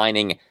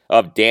re-signing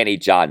of Danny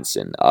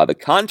Johnson. The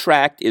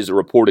contract is a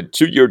reported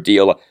 2-year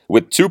deal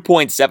with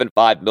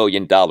 $2.75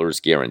 million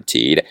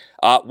guaranteed.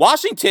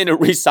 Washington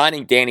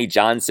re-signing Danny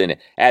Johnson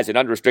as an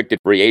unrestricted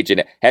free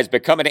agent has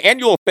become an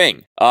annual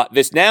thing.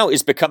 This now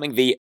is becoming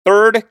the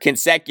 3rd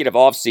consecutive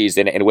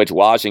offseason in which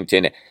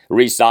Washington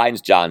re-signs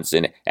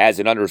Johnson as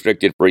an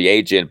unrestricted free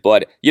agent.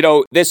 But,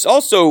 this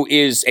also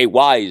is a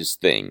wise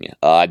thing.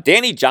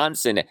 Danny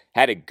Johnson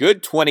had a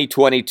good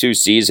 2022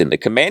 season. The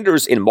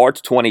Commanders in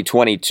March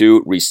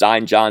 2022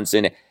 re-signed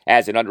Johnson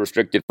as an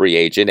unrestricted free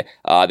agent.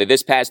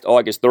 This past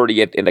August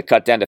 30th in the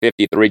cut down to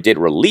 53 did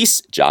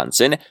release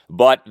Johnson,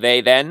 but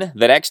they then,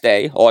 the next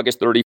day, August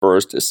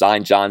 31st,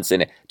 signed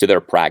Johnson to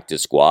their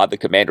practice squad. The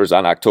Commanders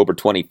on October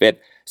 25th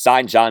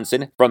signed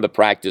Johnson from the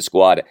practice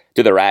squad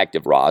to their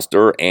active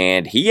roster,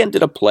 and he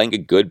ended up playing a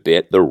good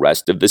bit the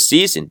rest of the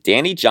season.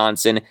 Danny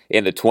Johnson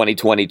in the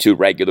 2022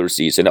 regular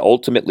season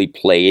ultimately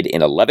played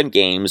in 11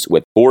 games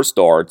with 4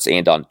 starts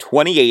and on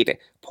 28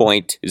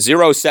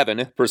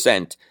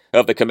 86.07%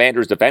 of the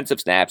Commanders'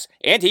 defensive snaps,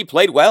 and he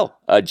played well.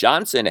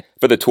 Johnson,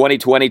 for the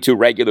 2022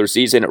 regular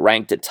season,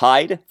 ranked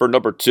tied for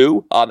number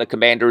 2 on the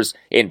Commanders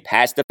in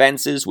pass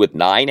defenses with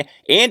 9,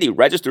 and he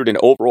registered an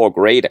overall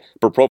grade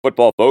for Pro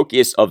Football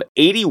Focus of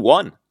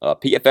 81.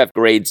 PFF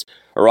grades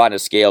are on a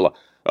scale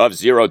of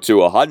 0 to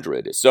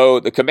 100. So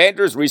the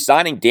Commanders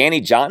re-signing Danny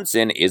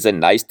Johnson is a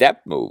nice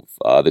depth move.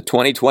 The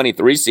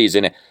 2023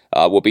 season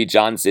will be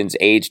Johnson's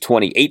age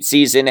 28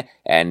 season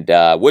and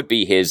would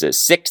be his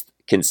 6th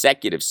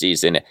consecutive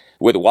season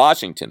with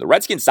Washington. The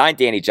Redskins signed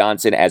Danny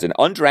Johnson as an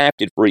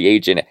undrafted free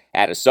agent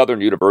at a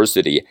Southern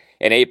University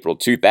in April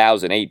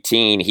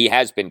 2018. He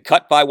has been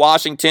cut by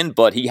Washington,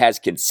 but he has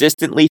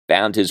consistently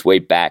found his way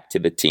back to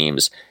the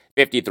team's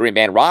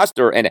 53-man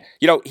roster. And,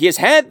 he has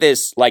had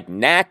this,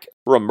 knack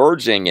for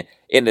emerging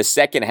in the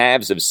second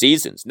halves of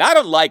seasons, not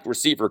unlike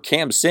receiver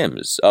Cam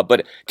Sims.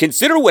 But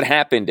consider what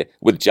happened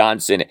with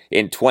Johnson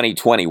in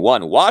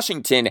 2021.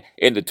 Washington,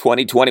 in the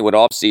 2021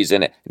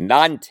 offseason,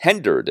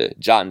 non-tendered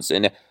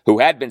Johnson, who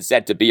had been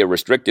set to be a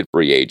restricted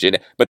free agent,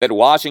 but then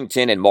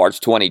Washington in March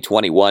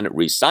 2021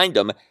 re-signed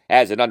him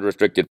as an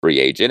unrestricted free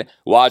agent.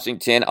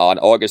 Washington on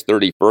August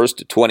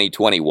 31st,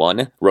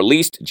 2021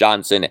 released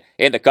Johnson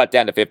in the cut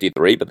down to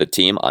 53, but the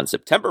team on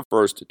September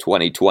 1st,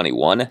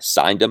 2021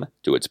 signed him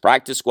to its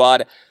practice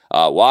squad.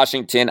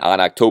 Washington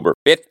on October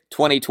 5th,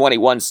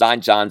 2021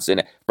 signed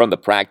Johnson from the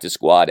practice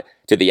squad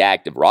to the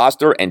active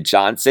roster, and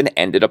Johnson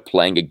ended up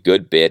playing a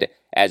good bit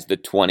as the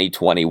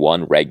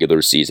 2021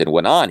 regular season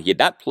went on. He had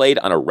not played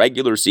on a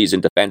regular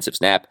season defensive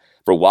snap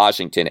for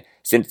Washington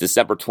since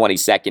December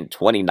 22nd,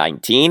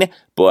 2019,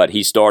 but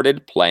he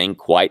started playing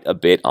quite a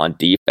bit on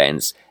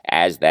defense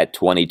as that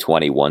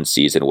 2021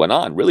 season went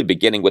on, really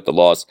beginning with the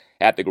loss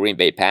at the Green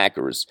Bay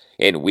Packers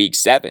in Week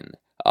 7.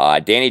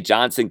 Danny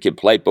Johnson can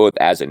play both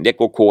as a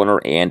nickel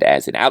corner and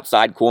as an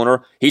outside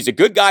corner. He's a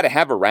good guy to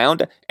have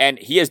around, and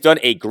he has done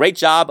a great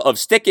job of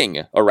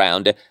sticking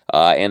around,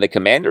 and the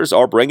Commanders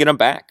are bringing him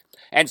back.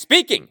 And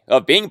speaking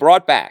of being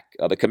brought back,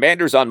 the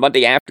Commanders on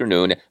Monday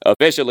afternoon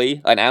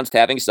officially announced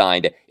having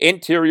signed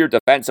interior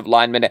defensive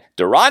lineman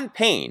Daron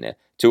Payne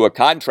to a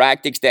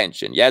contract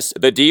extension. Yes,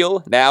 the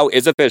deal now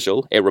is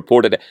official. A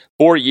reported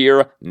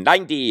 4-year,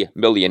 $90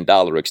 million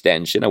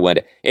extension. I went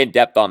in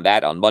depth on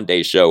that on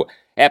Monday's show,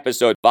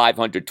 episode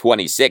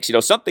 526.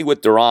 Something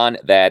with Daron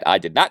that I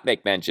did not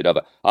make mention of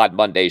on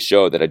Monday's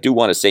show that I do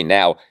want to say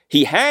now.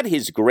 He had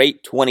his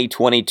great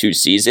 2022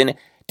 season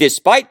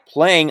despite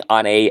playing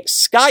on a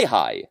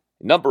sky-high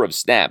number of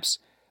snaps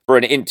for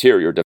an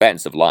interior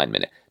defensive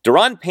lineman.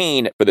 Daron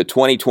Payne for the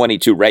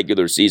 2022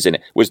 regular season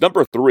was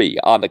number 3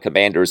 on the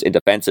Commanders in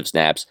defensive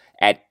snaps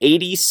at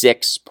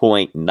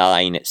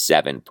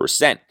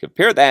 86.97%.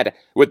 Compare that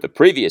with the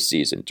previous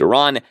season.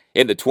 Daron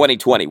in the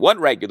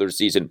 2021 regular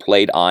season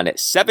played on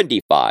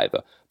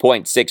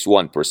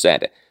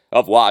 75.61%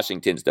 of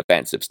Washington's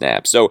defensive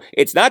snaps. So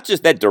it's not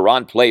just that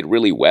Daron played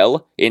really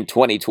well in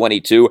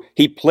 2022.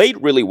 He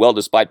played really well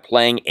despite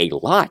playing a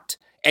lot.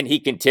 And he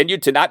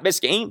continued to not miss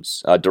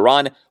games.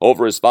 Daron,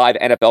 over his 5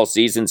 NFL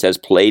seasons, has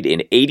played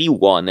in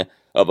 81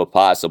 of a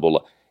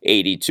possible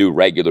 82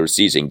 regular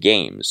season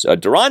games.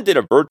 Daron did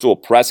a virtual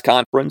press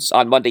conference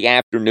on Monday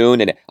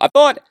afternoon, and I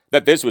thought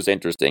that this was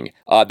interesting.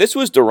 This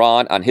was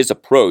Daron on his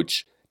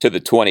approach to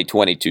the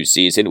 2022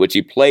 season, which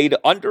he played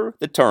under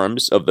the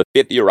terms of the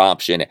 5th-year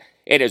option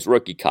in his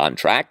rookie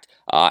contract.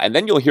 And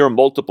then you'll hear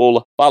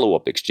multiple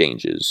follow-up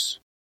exchanges.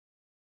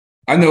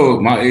 I know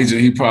my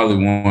agent, he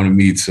probably wanted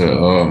me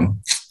to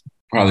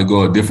probably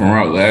go a different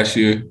route last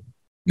year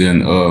than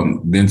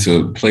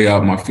to play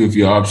out my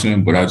 5th-year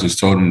option. But I just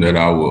told him that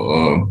I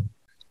will,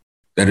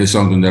 that is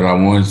something that I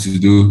wanted to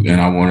do. And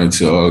I wanted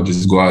to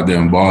just go out there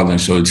and ball and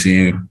show the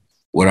team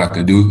what I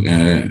can do.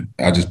 And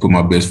I just put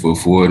my best foot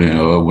forward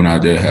and went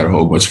out there, had a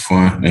whole bunch of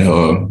fun.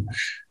 And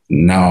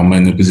now I'm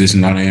in the position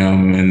that I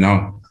am in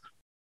now.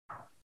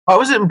 Why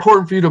was it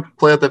important for you to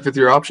play out that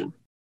 5th-year option?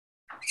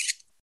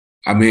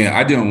 I mean,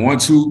 I didn't want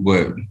to,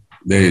 but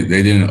they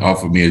didn't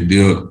offer me a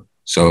deal,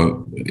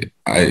 so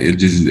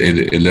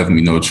it left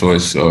me no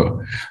choice.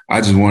 So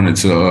I just wanted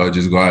to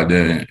just go out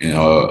there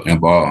and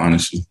ball,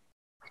 honestly.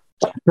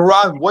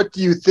 Daron, what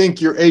do you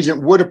think your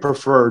agent would have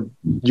preferred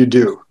you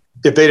do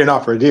if they didn't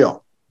offer a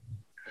deal?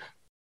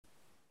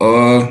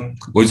 What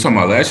you talking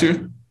about last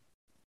year?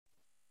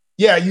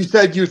 Yeah, you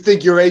said you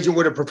think your agent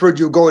would have preferred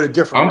you go in a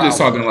different route. I'm just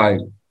talking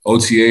like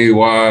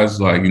OTA-wise,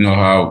 like,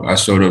 how I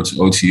showed up to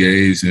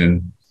OTAs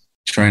and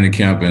training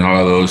camp and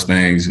all those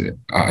things.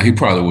 He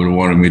probably would have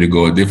wanted me to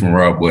go a different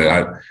route,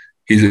 but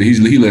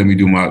he let me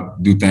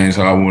do things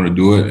how I want to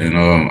do it, and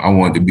I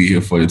wanted to be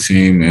here for the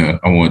team, and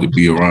I wanted to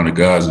be around the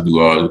guys to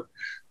do all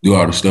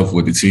the stuff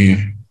with the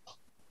team.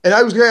 And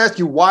I was going to ask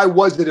you, why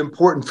was it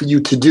important for you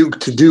to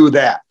do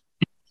that?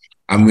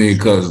 I mean,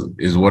 because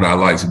it's what I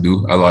like to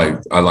do. I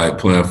like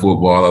playing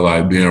football. I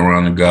like being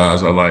around the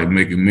guys. I like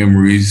making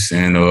memories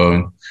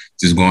and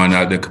just going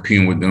out there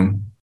competing with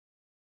them.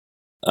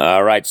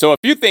 All right, so a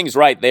few things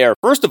right there.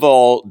 First of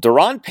all,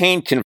 Daron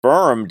Payne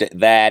confirmed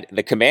that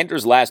the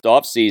Commanders last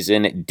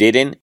offseason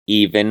didn't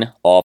even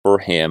offer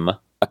him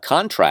a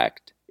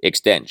contract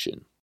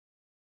extension.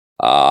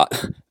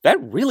 That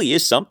really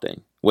is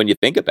something when you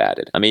think about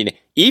it. I mean,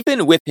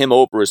 even with him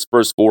over his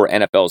first 4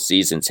 NFL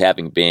seasons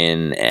having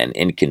been an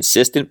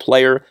inconsistent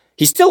player,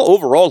 he still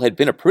overall had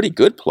been a pretty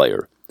good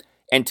player.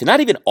 And to not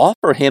even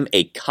offer him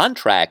a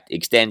contract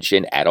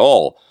extension at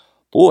all,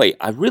 boy,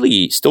 I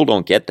really still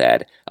don't get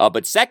that.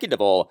 But second of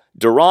all,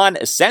 Duran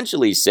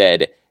essentially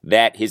said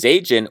that his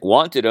agent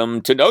wanted him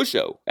to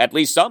no-show at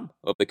least some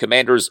of the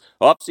Commanders'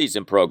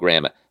 offseason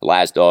program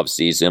last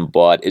offseason,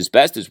 but as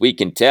best as we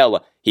can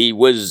tell, he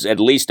was at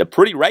least a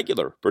pretty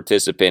regular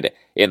participant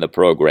in the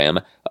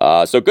program.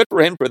 So good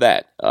for him for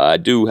that. I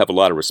do have a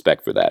lot of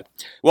respect for that.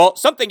 Well,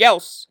 something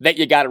else that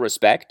you got to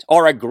respect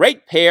are a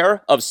great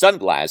pair of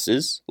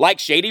sunglasses like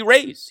Shady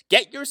Rays.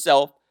 Get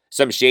yourself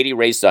some Shady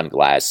Rays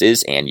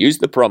sunglasses and use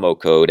the promo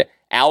code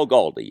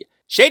ALGALDI.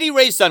 Shady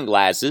Rays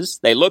sunglasses,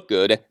 they look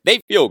good,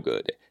 they feel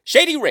good.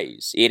 Shady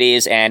Rays, it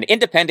is an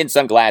independent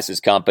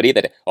sunglasses company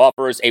that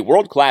offers a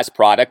world-class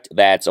product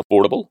that's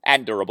affordable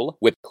and durable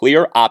with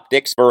clear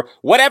optics for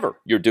whatever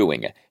you're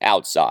doing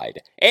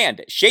outside.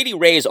 And Shady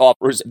Rays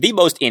offers the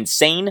most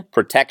insane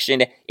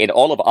protection in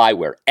all of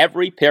eyewear.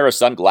 Every pair of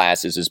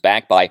sunglasses is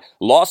backed by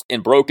lost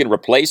and broken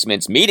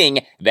replacements, meaning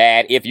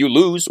that if you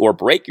lose or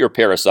break your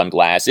pair of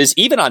sunglasses,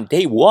 even on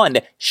day one,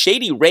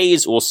 Shady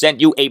Rays will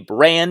send you a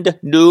brand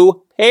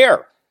new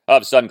pair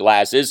of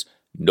sunglasses,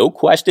 no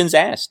questions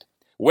asked.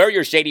 Wear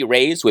your Shady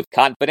Rays with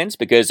confidence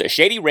because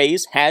Shady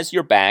Rays has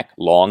your back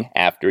long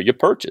after you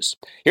purchase.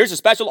 Here's a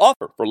special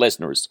offer for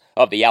listeners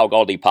of the Al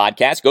Galdi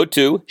podcast. Go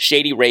to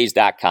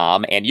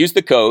shadyrays.com and use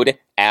the code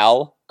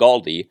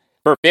ALGALDI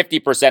for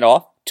 50%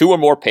 off 2 or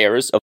more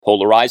pairs of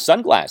polarized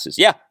sunglasses.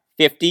 Yeah,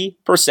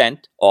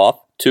 50%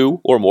 off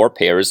 2 or more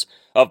pairs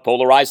of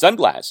polarized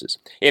sunglasses.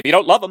 If you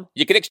don't love them,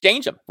 you can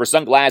exchange them for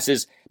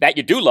sunglasses that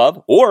you do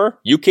love, or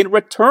you can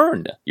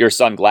return your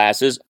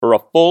sunglasses for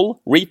a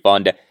full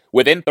refund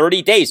within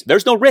 30 days.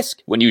 There's no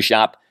risk when you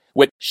shop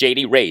with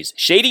Shady Rays.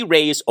 Shady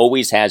Rays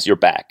always has your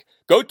back.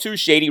 Go to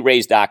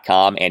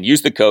shadyrays.com and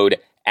use the code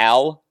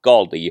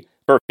ALGALDI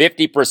for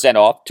 50%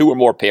 off 2 or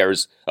more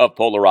pairs of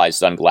polarized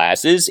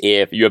sunglasses.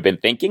 If you have been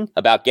thinking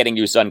about getting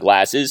new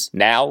sunglasses,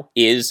 now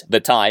is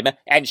the time.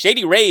 And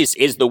Shady Rays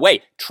is the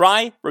way.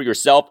 Try for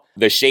yourself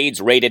the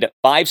shades rated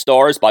 5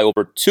 stars by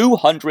over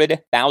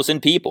 200,000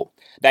 people.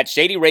 That's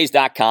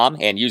shadyrays.com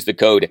and use the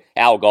code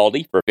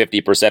ALGALDI for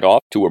 50%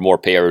 off 2 or more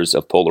pairs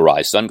of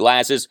polarized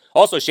sunglasses.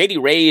 Also, Shady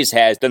Rays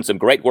has done some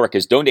great work,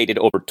 has donated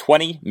over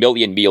 20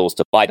 million meals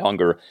to fight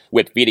hunger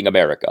with Feeding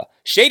America.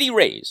 Shady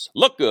Rays,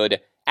 look good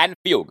and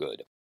feel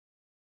good.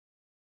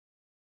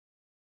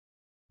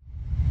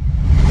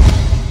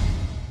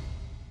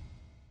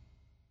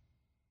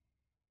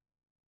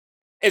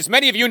 As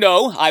many of you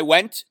know, I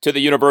went to the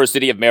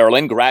University of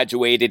Maryland,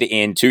 graduated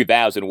in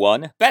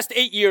 2001. Best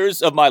 8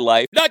 years of my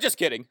life. Not just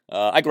kidding.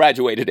 I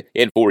graduated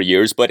in 4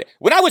 years. But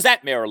when I was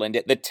at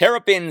Maryland, the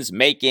Terrapins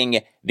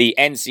making the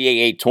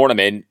NCAA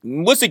tournament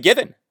was a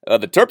given.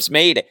 The Terps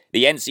made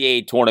the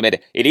NCAA tournament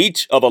in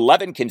each of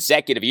 11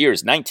 consecutive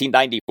years,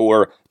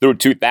 1994 through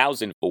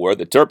 2004.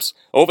 The Terps,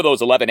 over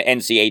those 11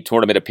 NCAA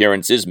tournament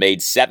appearances,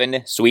 made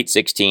 7 Sweet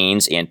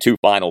 16s and 2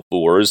 Final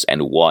Fours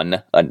and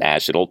won a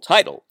national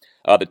title.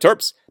 The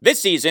Terps this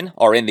season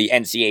are in the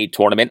NCAA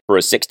tournament for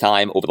a 6th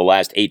time over the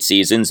last 8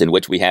 seasons in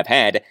which we have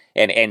had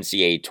an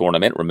NCAA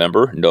tournament.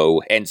 Remember,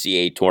 no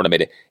NCAA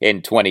tournament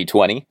in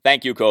 2020.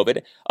 Thank you,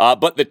 COVID.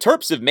 But the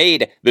Terps have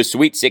made the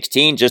Sweet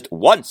 16 just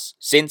once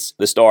since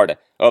the start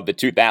of the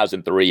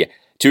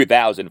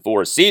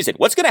 2003-2004 season.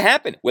 What's going to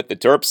happen with the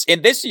Terps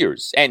in this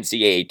year's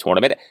NCAA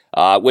tournament,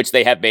 which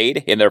they have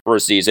made in their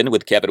first season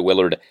with Kevin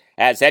Willard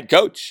as head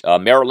coach?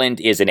 Maryland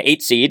is an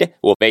 8 seed,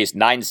 will face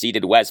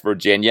 9-seeded West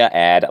Virginia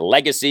at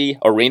Legacy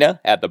Arena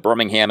at the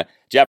Birmingham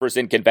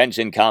Jefferson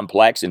Convention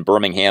Complex in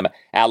Birmingham,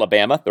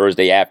 Alabama,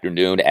 Thursday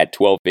afternoon at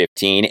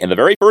 12:15 in the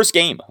very first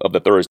game of the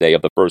Thursday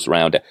of the first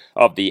round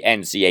of the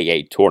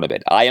NCAA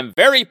tournament. I am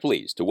very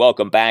pleased to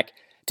welcome back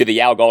to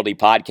the Al Galdi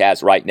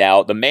podcast right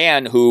now the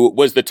man who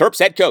was the Terps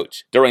head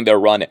coach during their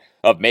run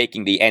of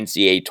making the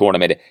NCAA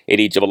tournament in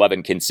each of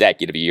 11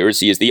 consecutive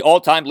years. He is the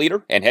all-time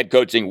leader in head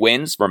coaching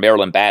wins for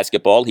Maryland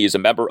basketball. He is a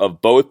member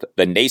of both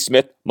the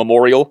Naismith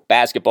Memorial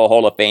Basketball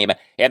Hall of Fame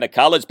and the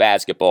College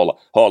Basketball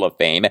Hall of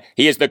Fame.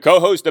 He is the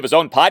co-host of his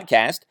own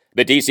podcast,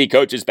 the DC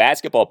Coaches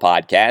Basketball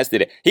Podcast.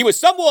 And he was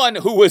someone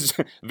who was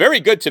very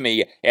good to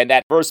me in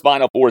that first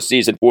Final Four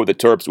season for the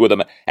Terps with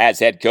him as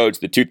head coach,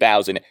 the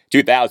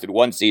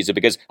 2000-2001 season,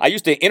 because I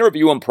used to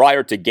interview him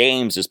prior to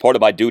games as part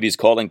of my duties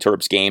calling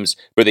Terps games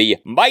for the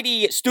mighty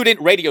student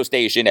radio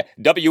station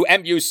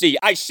WMUC.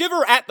 I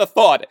shiver at the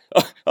thought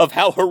of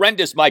how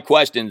horrendous my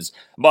questions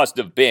must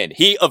have been.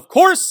 He, of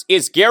course,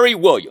 is Gary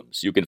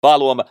Williams. You can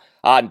follow him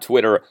on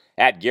Twitter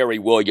at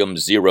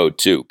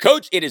GaryWilliams02.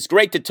 Coach, it is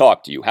great to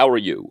talk to you. How are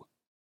you?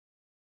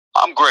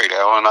 I'm great,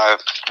 Alan. I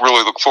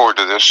really look forward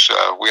to this.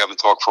 We haven't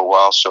talked for a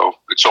while, so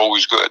it's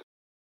always good.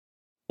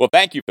 Well,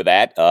 thank you for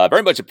that.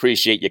 Very much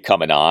appreciate you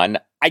coming on.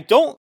 I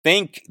don't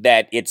think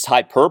that it's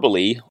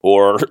hyperbole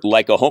or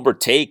like a homer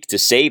take to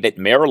say that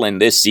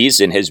Maryland this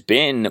season has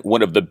been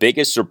one of the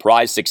biggest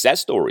surprise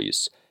success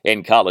stories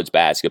in college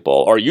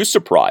basketball. Are you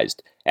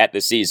surprised at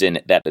the season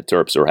that the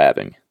Terps are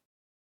having?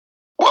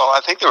 Well,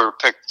 I think they were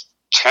picked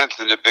 10th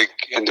in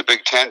the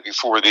Big Ten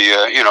before the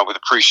with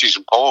the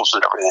preseason polls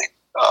and everything.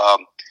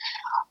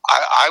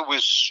 I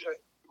was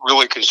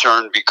really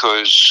concerned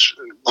because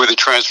with the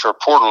transfer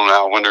portal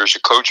now, when there's a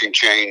coaching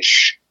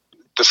change,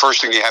 the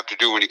first thing you have to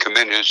do when you come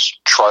in is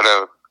try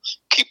to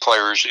keep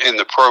players in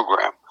the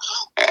program.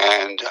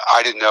 And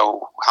I didn't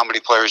know how many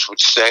players would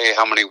stay,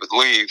 how many would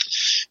leave.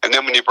 And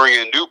then when you bring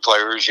in new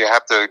players, you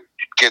have to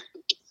get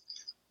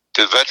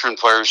the veteran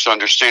players to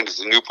understand that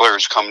the new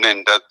players coming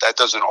in, that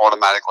doesn't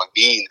automatically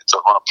mean that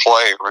they're going to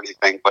play or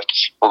anything, but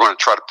we're going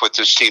to try to put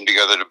this team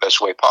together the best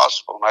way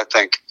possible. And I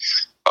think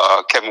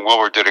Kevin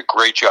Willard did a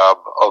great job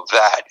of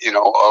that,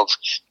 of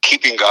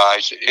keeping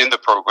guys in the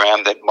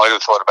program that might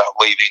have thought about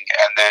leaving.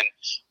 And then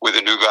with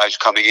the new guys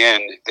coming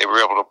in, they were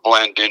able to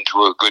blend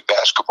into a good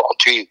basketball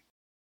team.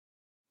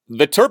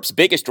 The Terps'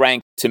 biggest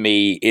strength to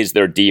me is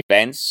their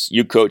defense.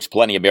 You coached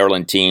plenty of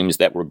Maryland teams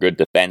that were good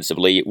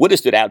defensively. What has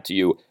stood out to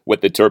you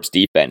with the Terps'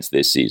 defense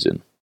this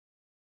season?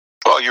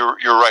 Well, you're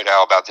right,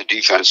 Al, about the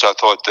defense. I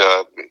thought,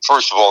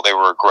 first of all, they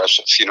were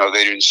aggressive.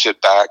 They didn't sit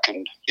back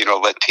and,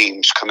 let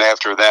teams come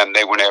after them.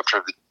 They went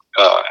after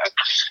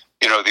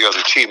the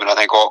other team, and I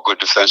think all good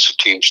defensive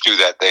teams do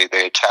that. They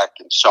attacked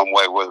in some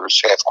way, whether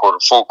it's half court or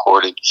full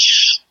court. And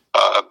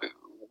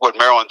what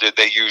Maryland did,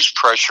 they used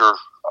pressure,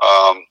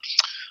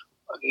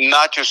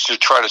 not just to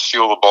try to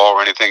steal the ball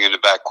or anything in the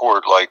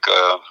backcourt like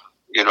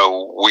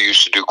we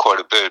used to do quite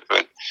a bit,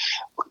 but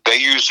they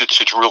used it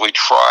to really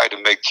try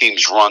to make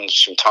teams run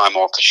some time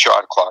off the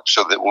shot clock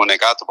so that when they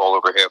got the ball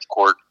over half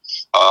court,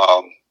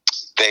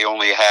 they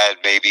only had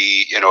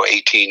maybe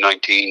 18,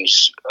 19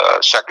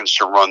 seconds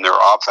to run their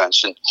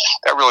offense. And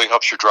that really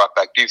helps your drop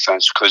back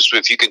defense, because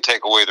if you can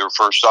take away their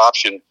first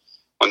option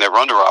when they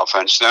run their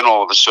offense, then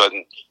all of a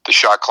sudden the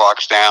shot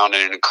clock's down.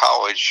 And in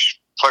college,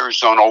 players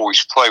don't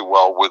always play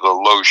well with a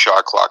low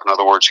shot clock. In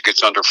other words, it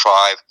gets under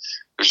 5.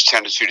 There's a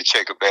tendency to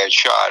take a bad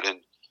shot. And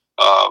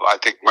I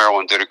think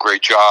Maryland did a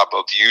great job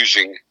of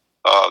using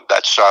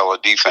that style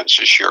of defense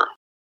this year.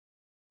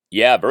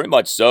 Yeah, very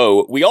much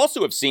so. We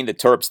also have seen the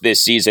Terps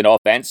this season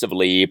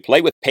offensively play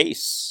with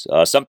pace,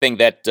 something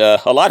that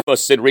a lot of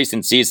us in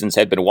recent seasons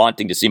have been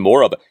wanting to see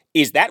more of.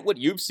 Is that what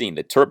you've seen,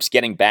 the Terps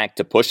getting back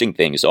to pushing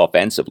things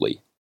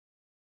offensively?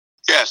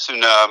 Yes,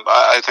 and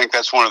I think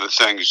that's one of the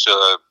things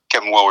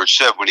Kevin Willard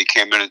said when he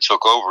came in and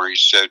took over. He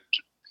said,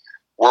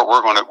 we're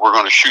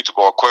going to shoot the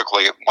ball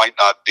quickly. It might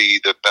not be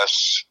the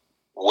best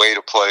way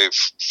to play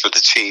for the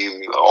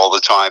team all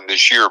the time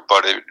this year,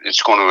 but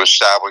it's going to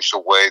establish a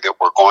way that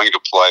we're going to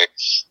play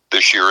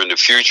this year in the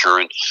future.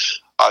 And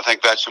I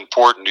think that's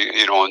important,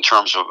 in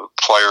terms of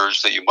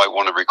players that you might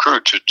want to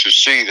recruit to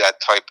see that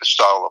type of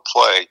style of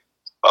play.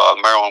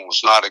 Maryland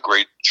was not a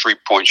great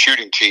three-point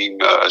shooting team,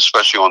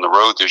 especially on the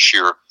road this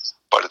year.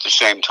 But at the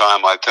same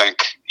time, I think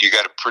you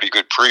got a pretty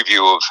good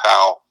preview of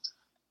how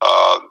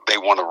they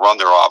want to run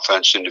their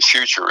offense in the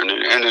future, and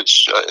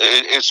it's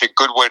a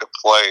good way to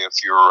play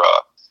if you're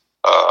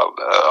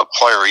a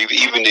player.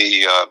 Even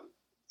the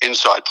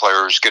inside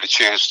players get a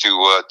chance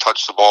to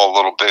touch the ball a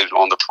little bit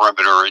on the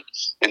perimeter.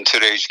 In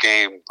today's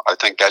game, I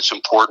think that's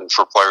important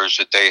for players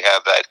that they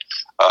have that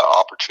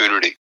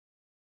opportunity.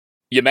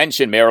 You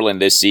mentioned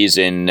Maryland this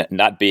season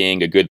not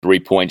being a good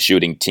three-point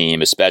shooting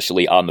team,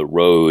 especially on the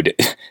road.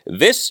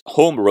 This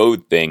home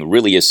road thing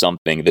really is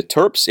something. The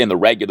Terps in the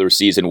regular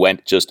season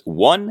went just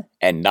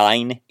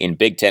 1-9 in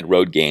Big Ten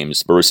road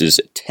games versus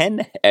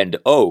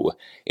 10-0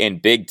 in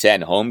Big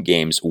Ten home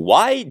games.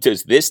 Why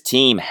does this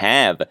team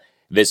have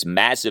this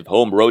massive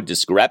home road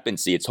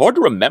discrepancy? It's hard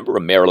to remember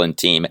a Maryland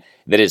team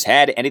that has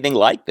had anything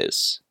like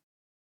this.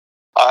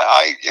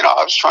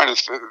 I was trying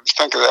to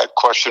think of that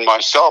question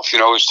myself,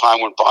 as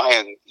time went by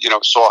and,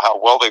 saw how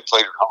well they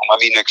played at home. I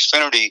mean,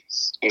 Xfinity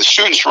and the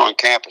students were on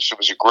campus. It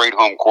was a great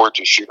home court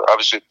this year. I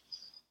was at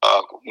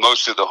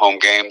most of the home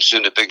games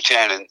in the Big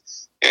Ten, and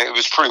it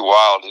was pretty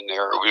wild in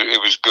there.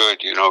 It was good,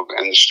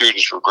 and the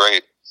students were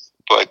great.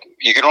 But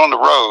you get on the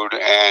road,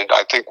 and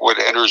I think what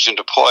enters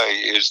into play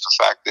is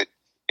the fact that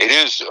it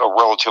is a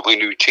relatively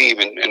new team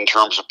in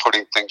terms of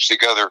putting things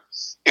together.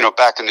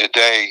 Back in the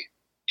day,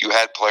 you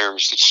had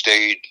players that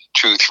stayed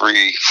 2,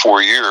 3,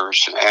 4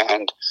 years.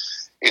 And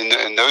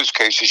in those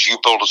cases, you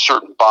build a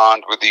certain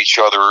bond with each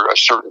other, a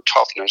certain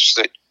toughness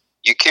that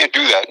you can't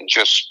do that in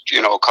just,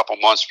 a couple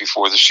months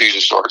before the season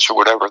starts or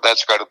whatever.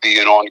 That's got to be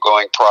an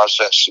ongoing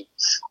process. And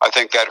I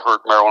think that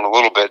hurt Maryland a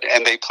little bit.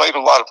 And they played a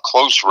lot of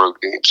close road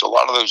games. A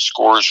lot of those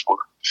scores were,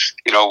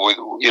 with,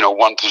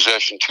 1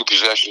 possession, 2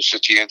 possessions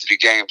at the end of the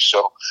game.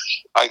 So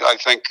I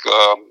think,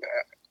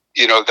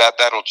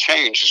 that'll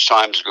change as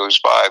time goes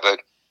by. But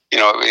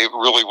it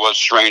really was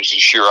strange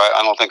this year. I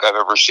don't think I've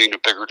ever seen a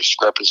bigger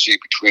discrepancy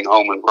between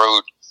home and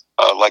road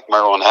like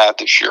Maryland had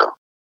this year.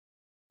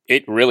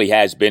 It really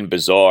has been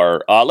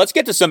bizarre. Let's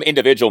get to some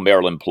individual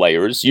Maryland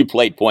players. You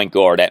played point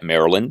guard at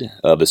Maryland.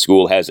 The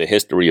school has a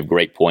history of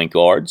great point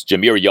guards.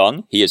 Jameer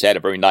Young, he has had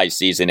a very nice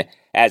season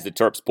as the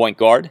Terps point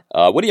guard.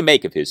 What do you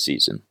make of his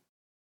season?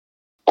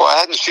 Well, I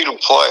hadn't seen him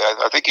play.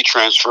 I think he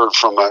transferred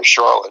from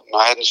Charlotte,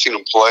 and I hadn't seen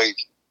him play.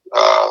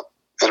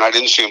 And I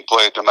didn't see him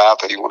play at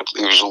DeMatha. He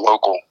was a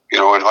local, in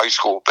high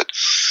school. But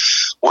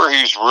where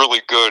he's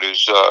really good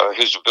is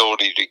his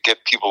ability to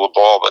get people the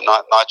ball, but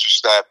not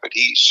just that. But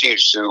he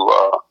seems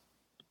to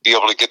be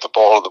able to get the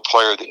ball to the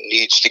player that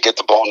needs to get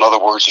the ball. In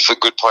other words, if a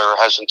good player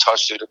hasn't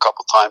touched it a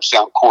couple times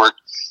down court,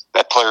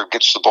 that player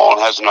gets the ball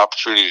and has an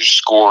opportunity to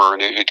score,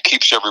 and it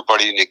keeps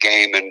everybody in the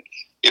game, and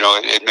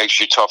it makes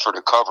you tougher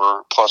to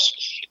cover. Plus,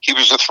 he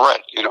was a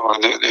threat,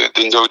 and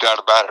there's no doubt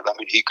about it. I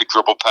mean, he could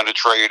dribble,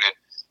 penetrate, and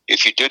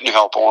if you didn't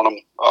help on him,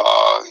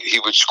 he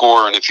would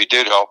score, and if you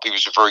did help, he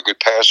was a very good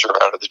passer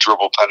out of the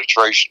dribble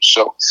penetration.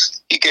 So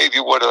he gave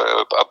you what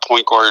a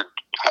point guard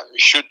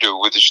should do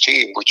with his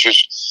team, which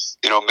is,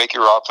 make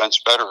your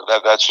offense better.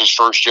 That's his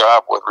first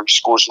job, whether he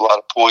scores a lot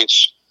of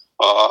points,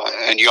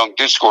 and Young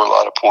did score a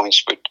lot of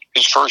points, but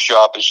his first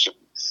job is to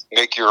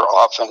make your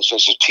offense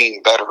as a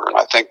team better, and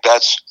I think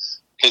that's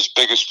his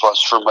biggest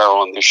plus for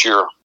Maryland this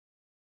year.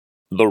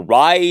 The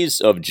rise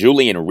of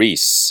Julian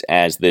Reese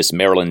as this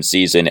Maryland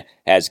season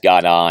has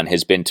gone on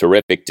has been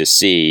terrific to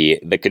see.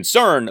 The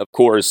concern, of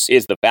course,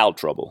 is the foul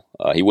trouble.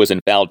 He was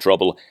in foul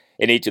trouble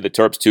in each of the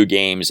Terps' 2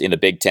 games in the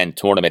Big Ten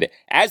tournament.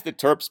 As the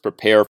Terps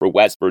prepare for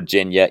West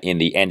Virginia in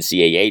the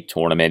NCAA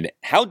tournament,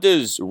 how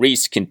does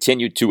Reese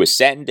continue to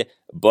ascend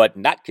but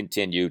not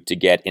continue to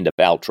get into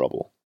foul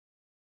trouble?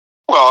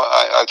 Well,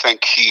 I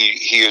think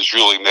he has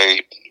really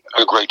made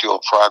a great deal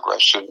of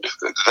progress, and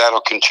that'll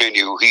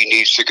continue. He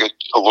needs to get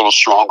a little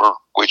stronger,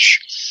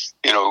 which,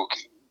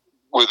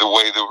 with the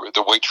way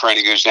the weight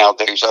training is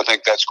nowadays, I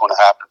think that's going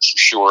to happen for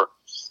sure.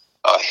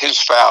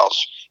 His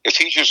fouls, if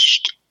he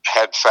just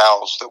had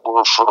fouls that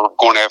were for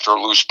going after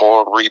a loose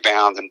ball,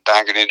 rebound, and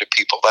banging into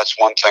people, that's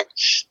one thing.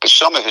 But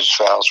some of his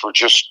fouls were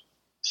just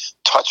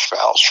touch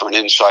fouls for an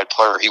inside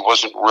player. He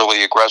wasn't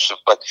really aggressive,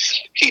 but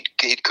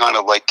he'd kind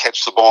of like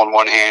catch the ball in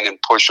one hand and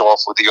push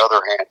off with the other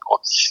hand.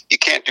 Well, you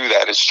can't do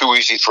that. It's too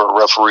easy for a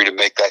referee to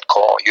make that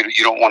call.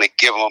 You don't want to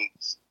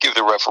give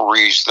the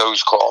referees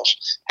those calls.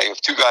 Hey,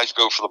 if 2 guys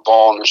go for the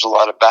ball and there's a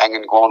lot of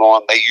banging going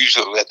on, they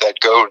usually let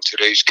that go in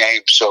today's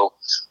game. So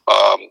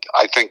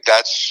I think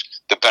that's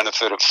the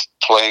benefit of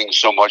playing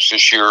so much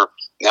this year,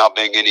 now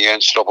being in the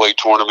NCAA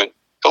tournament.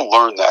 He'll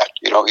learn that.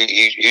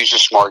 He's a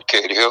smart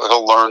kid.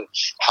 He'll learn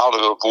how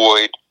to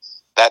avoid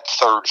that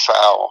third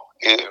foul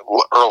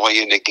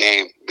early in the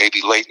game,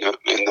 maybe late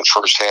in the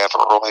first half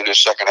or early in the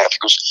second half,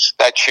 because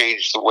that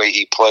changed the way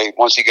he played.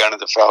 Once he got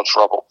into foul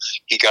trouble,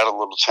 he got a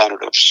little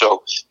tentative.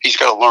 So he's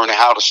got to learn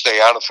how to stay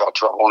out of foul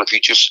trouble. And if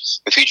he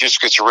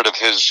just gets rid of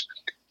his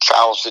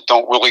fouls that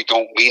don't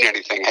mean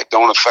anything,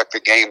 don't affect the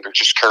game, they're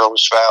just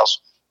careless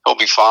fouls, he'll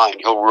be fine.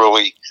 He'll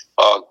really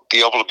be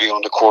able to be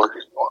on the court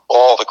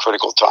all the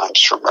critical times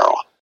for Maryland.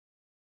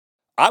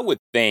 I would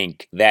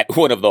think that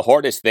one of the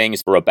hardest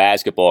things for a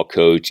basketball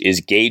coach is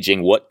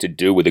gauging what to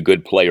do with a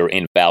good player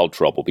in foul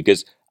trouble,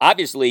 because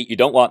obviously you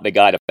don't want the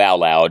guy to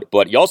foul out,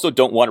 but you also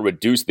don't want to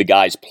reduce the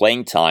guy's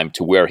playing time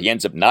to where he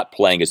ends up not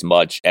playing as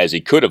much as he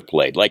could have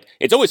played. Like,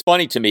 it's always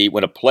funny to me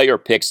when a player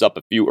picks up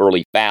a few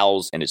early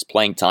fouls and his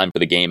playing time for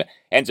the game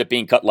ends up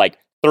being cut like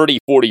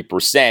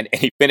 30-40%, and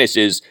he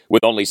finishes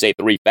with only, say,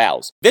 3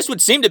 fouls. This would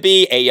seem to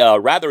be a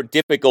rather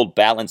difficult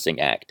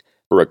balancing act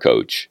for a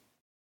coach.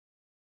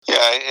 Yeah,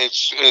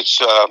 it's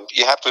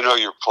you have to know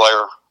your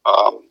player,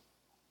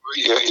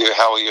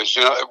 how he is.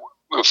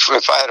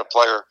 If I had a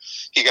player,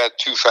 he got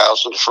 2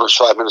 fouls in the first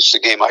 5 minutes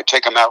of the game, I'd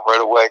take him out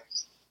right away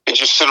and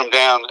just sit him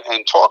down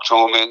and talk to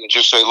him and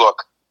just say,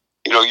 look,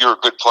 you're a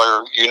good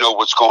player. You know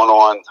what's going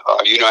on.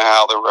 You know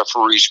how the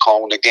referee's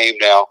calling the game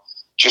now.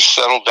 Just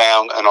settle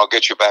down, and I'll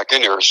get you back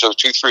in there. So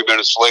 2-3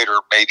 minutes later,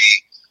 maybe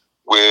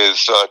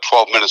with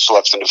 12 minutes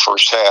left in the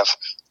first half,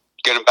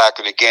 get him back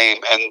in the game.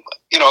 And,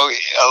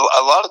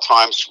 a lot of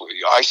times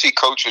I see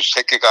coaches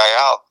take a guy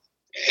out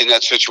in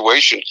that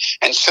situation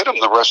and sit him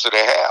the rest of the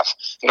half.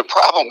 And the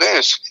problem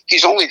is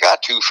he's only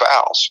got 2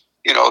 fouls.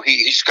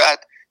 He's got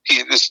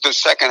the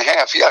second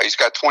half. Yeah, he's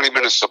got 20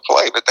 minutes to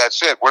play, but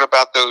that's it. What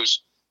about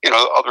those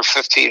other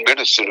 15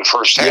 minutes in the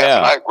first half? Yeah.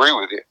 And I agree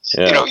with you.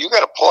 Yeah. You got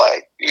to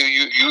play.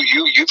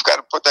 You've got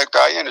to put that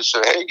guy in and say,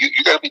 hey,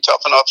 you got to be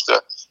tough enough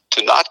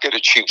to not get a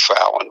cheap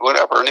foul and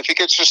whatever. And if he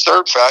gets his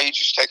 3rd foul, you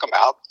just take him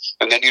out,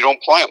 and then you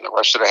don't play him the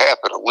rest of the half.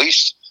 But at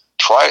least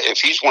try, if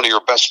he's one of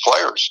your best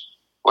players,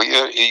 well,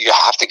 you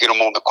have to get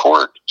him on the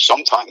court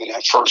sometime in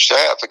that first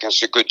half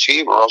against a good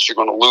team, or else you're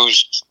going to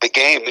lose the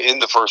game in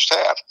the first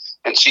half.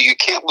 And so you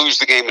can't lose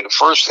the game in the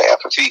first half.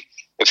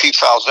 If he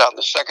fouls out in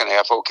the second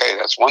half, okay,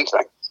 that's one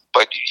thing.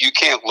 But you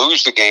can't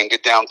lose the game,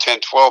 get down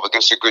 10-12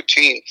 against a good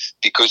team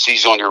because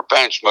he's on your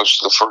bench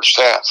most of the first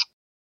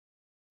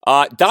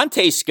half.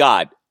 Dante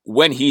Scott,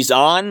 when he's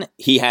on,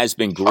 he has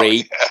been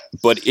great. Oh, yeah.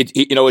 But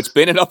it's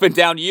been an up and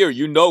down year.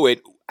 You know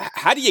it.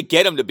 How do you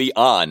get him to be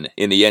on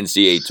in the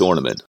NCAA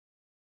tournament?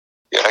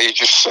 Yeah, you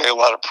just say a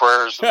lot of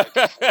prayers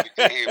before the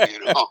game.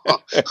 You know,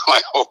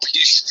 I hope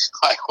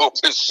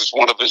this is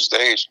one of his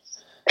days.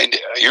 And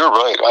you're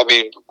right. I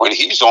mean, when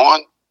he's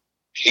on,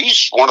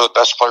 he's one of the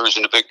best players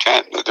in the Big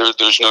Ten.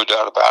 There's no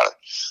doubt about it.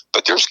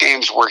 But there's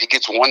games where he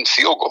gets one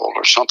field goal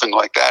or something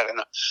like that,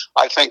 and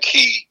I think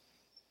he,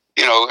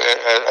 you know,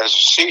 as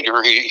a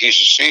senior, he's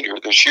a senior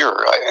this year,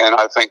 and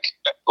I think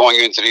going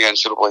into the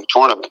NCAA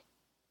tournament,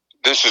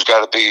 this has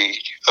got to be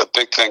a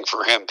big thing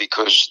for him,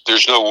 because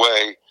there's no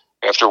way,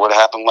 after what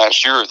happened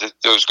last year, that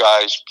those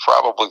guys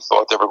probably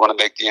thought they were going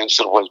to make the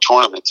NCAA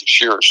tournament this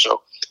year.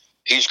 So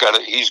he's got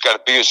to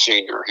be a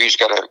senior. He's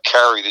got to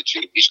carry the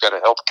team. He's got to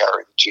help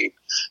carry the team,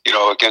 you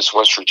know, against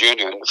West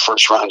Virginia in the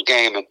first round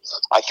game. And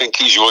I think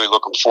he's really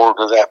looking forward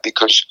to that,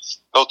 because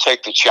he'll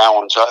take the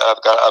challenge.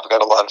 I've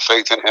got a lot of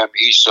faith in him.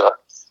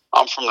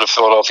 I'm from the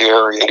Philadelphia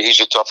area, and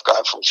he's a tough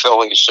guy from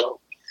Philly. So,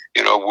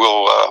 you know,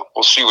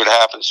 we'll see what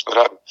happens.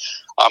 But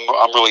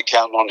I'm really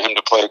counting on him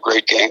to play a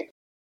great game.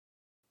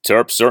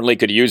 Terps certainly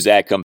could use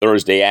that come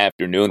Thursday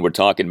afternoon. We're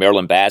talking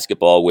Maryland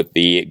basketball with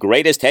the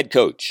greatest head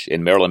coach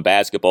in Maryland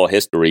basketball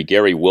history,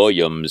 Gary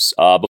Williams.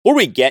 Before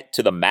we get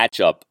to the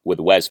matchup with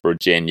West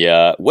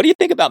Virginia, what do you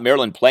think about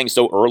Maryland playing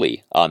so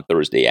early on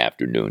Thursday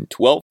afternoon,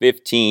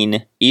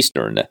 12:15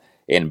 Eastern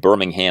in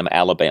Birmingham,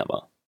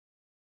 Alabama?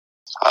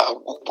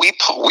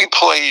 We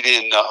played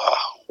in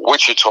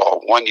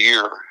Wichita one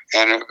year,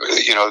 and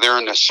you know, they're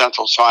in the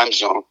Central Time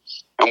Zone.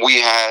 And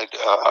we had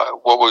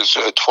what was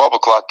a 12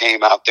 o'clock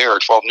game out there, a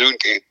 12 noon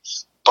game,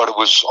 but it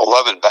was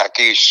 11 back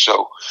east.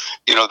 So,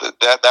 you know,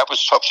 that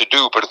was tough to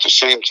do. But at the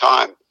same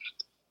time,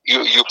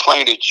 you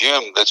play in a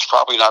gym that's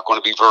probably not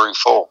going to be very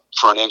full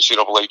for an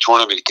NCAA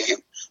tournament game.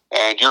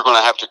 And you're going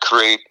to have to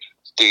create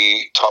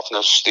the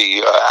toughness,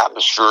 the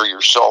atmosphere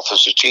yourself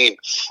as a team.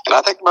 And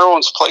I think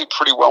Maryland's played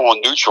pretty well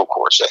on neutral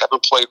courts. They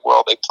haven't played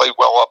well. They played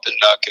well up in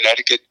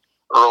Connecticut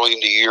early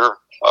in the year.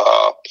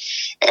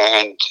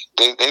 And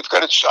they've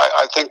got it.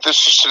 I think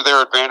this is to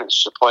their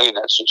advantage to play in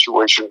that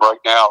situation right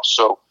now.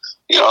 So,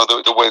 you know,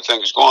 the way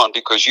things go on,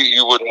 because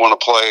you wouldn't want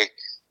to play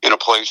in a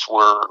place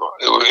where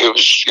it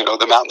was, you know,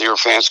 the Mountaineer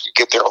fans could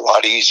get there a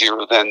lot easier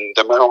than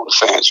the Maryland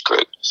fans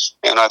could.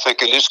 And I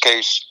think in this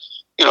case,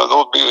 you know,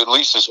 there'll be at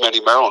least as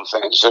many Maryland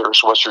fans there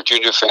as West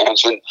Virginia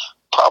fans, and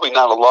probably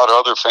not a lot of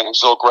other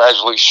fans. They'll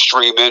gradually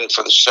stream in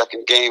for the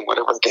second game,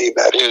 whatever game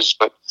that is.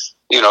 But,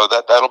 you know,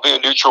 that'll be a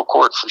neutral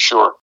court for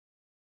sure.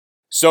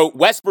 So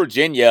West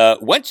Virginia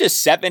went to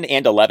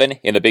 7-11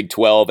 in the Big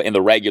 12 in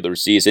the regular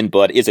season,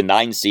 but is a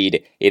 9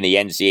 seed in the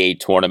NCAA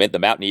tournament. The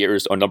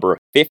Mountaineers are number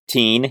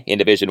 15 in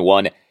Division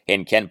I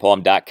in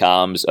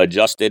KenPom.com's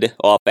adjusted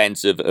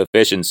offensive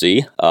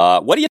efficiency.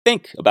 What do you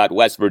think about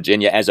West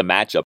Virginia as a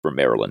matchup for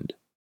Maryland?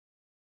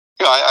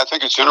 Yeah, I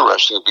think it's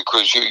interesting,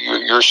 because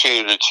you're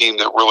seeing a team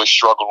that really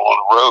struggled on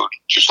the road,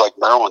 just like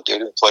Maryland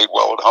did, and played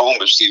well at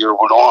home as the year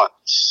went on.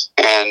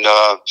 And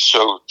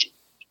so,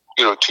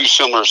 you know, two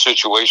similar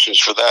situations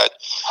for that.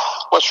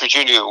 West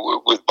Virginia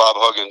with Bob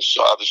Huggins,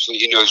 obviously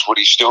he knows what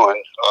he's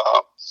doing.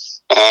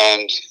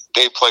 And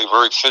they play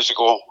very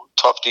physical,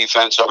 tough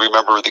defense. I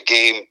remember the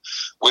game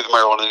with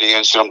Maryland in the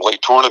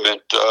NCAA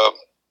tournament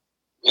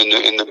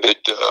in the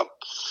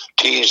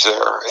mid-teens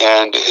there.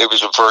 And it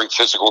was a very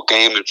physical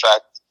game. In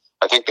fact,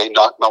 I think they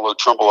knocked Melo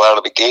Trimble out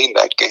of the game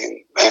that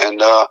game, and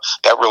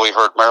that really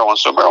hurt Maryland.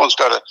 So Maryland's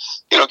got to,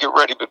 you know, get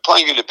ready. But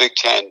playing in the Big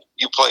Ten,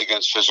 you play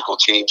against physical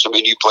teams. I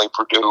mean, you play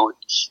Purdue,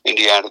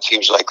 Indiana,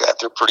 teams like that.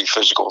 They're pretty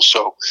physical.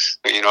 So,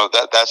 you know,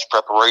 that's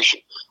preparation.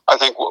 I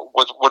think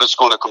what it's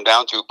going to come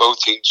down to, both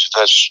teams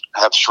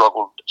have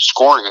struggled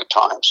scoring at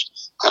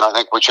times, and I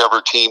think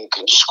whichever team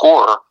can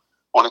score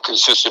on a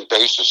consistent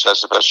basis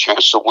has the best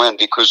chance to win,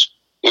 because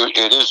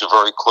it is a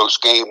very close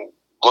game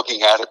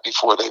looking at it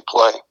before they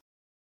play.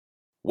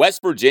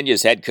 West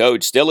Virginia's head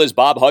coach still is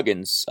Bob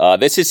Huggins.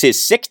 This is his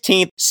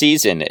 16th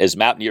season as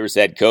Mountaineers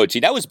head coach. He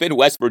now has been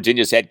West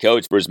Virginia's head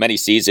coach for as many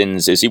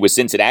seasons as he was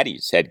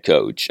Cincinnati's head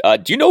coach.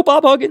 Do you know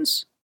Bob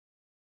Huggins?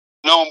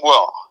 Know him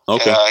well.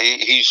 Okay.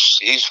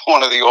 He's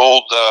one of the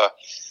old,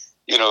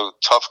 you know,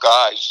 tough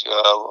guys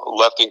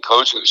left in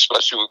coaching,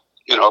 especially,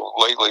 you know,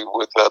 lately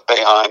with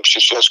Boeheim,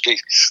 Krzyzewski,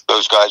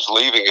 those guys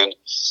leaving. And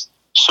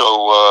so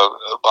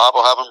Bob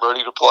will have him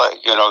ready to play.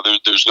 You know,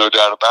 there's no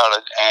doubt about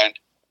it. And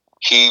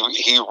he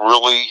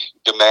really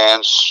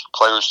demands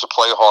players to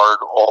play hard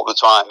all the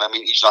time. I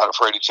mean, he's not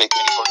afraid to take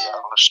anybody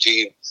out on his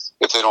team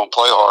if they don't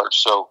play hard.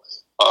 So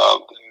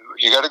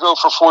you got to go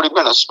for 40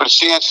 minutes, but it's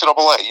the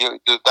NCAA.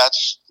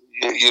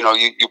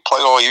 You play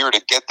all year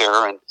to get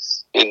there, and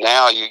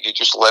now you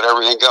just let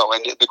everything go.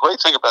 And the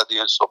great thing about the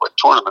NCAA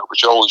tournament,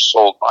 which always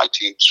sold my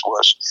teams,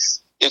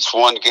 was it's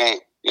one game.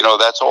 You know,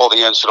 that's all the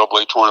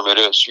NCAA tournament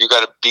is. You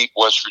got to beat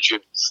West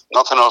Virginia.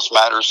 Nothing else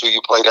matters who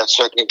you play that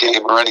second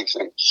game or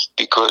anything,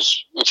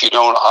 because if you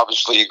don't,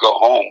 obviously you go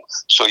home.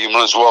 So you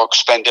might as well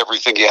expend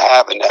everything you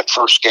have in that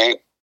first game.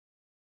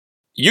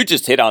 You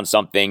just hit on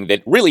something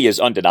that really is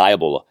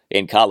undeniable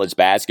in college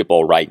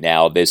basketball right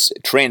now, this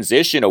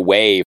transition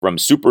away from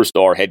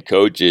superstar head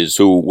coaches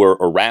who were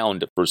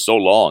around for so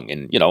long.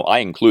 And, I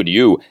include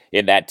you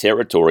in that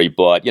territory,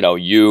 but,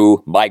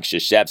 you, Mike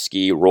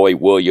Krzyzewski, Roy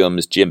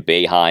Williams, Jim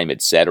Boeheim,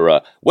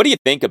 etc. What do you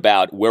think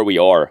about where we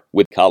are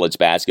with college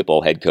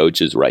basketball head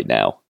coaches right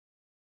now?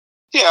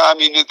 Yeah, I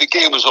mean, the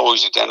game was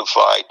always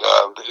identified.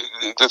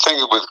 The thing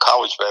with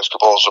college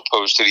basketball as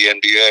opposed to the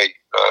NBA,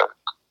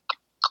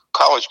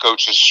 college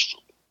coaches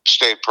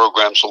stay at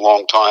programs a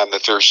long time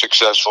if they're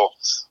successful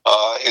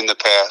in the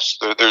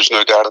past. There's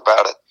no doubt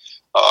about it.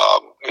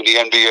 In the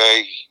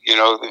NBA,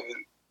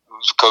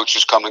 the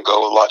coaches come and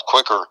go a lot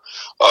quicker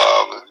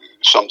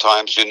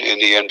sometimes in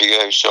the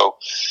NBA. So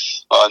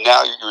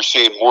now you're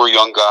seeing more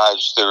young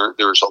guys.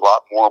 There's a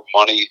lot more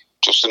money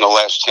just in the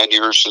last 10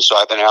 years since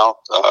I've been out.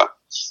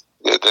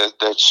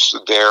 That's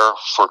there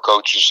for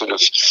coaches, and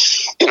if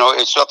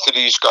it's up to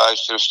these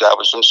guys to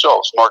establish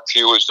themselves. Mark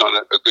Few has done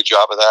a good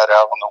job of that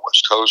out on the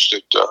West Coast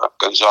at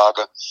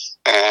Gonzaga,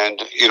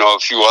 and a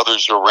few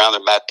others are around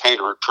there. Matt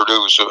Painter at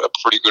Purdue is a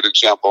pretty good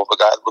example of a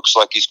guy that looks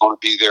like he's going to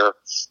be there,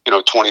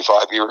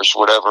 25 years,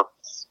 whatever.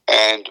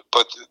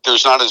 But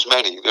there's not as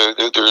many.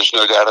 There's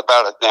no doubt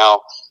about it.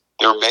 Now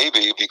there may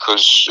be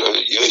because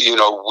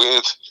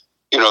with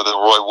the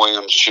Roy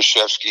Williams,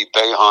 Krzyzewski,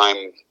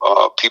 Boeheim,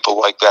 people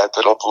like that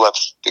have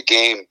left the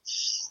game.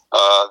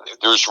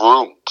 There's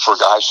room for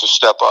guys to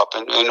step up,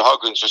 and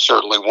Huggins is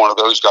certainly one of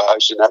those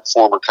guys in that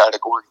former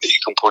category that you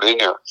can put in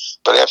there.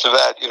 But after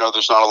that,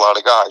 there's not a lot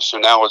of guys. So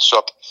now it's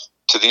up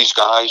to these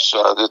guys.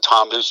 The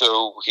Tom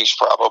Izzo, he's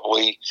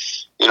probably,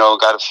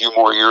 got a few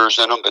more years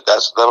in him, but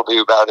that'll be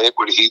about it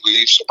when he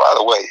leaves. So by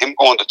the way, him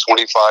going to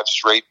 25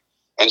 straight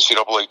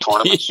NCAA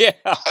tournaments. Yeah.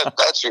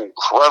 That's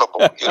incredible.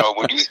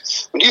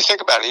 When you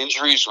think about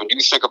injuries, when you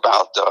think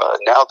about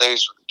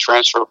nowadays with the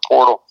transfer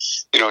portal,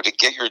 to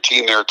get your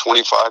team there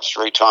 25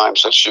 straight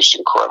times, that's just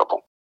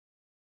incredible.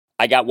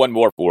 I got one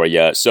more for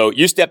you. So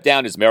you stepped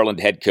down as Maryland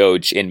head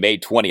coach in May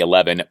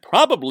 2011.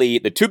 Probably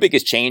the two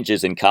biggest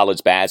changes in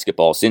college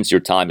basketball since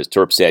your time as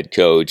Terps head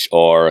coach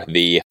are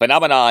the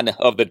phenomenon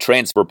of the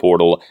transfer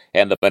portal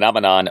and the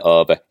phenomenon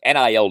of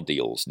NIL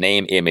deals,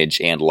 name, image,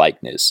 and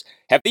likeness.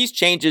 Have these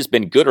changes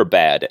been good or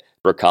bad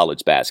for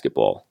college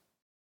basketball?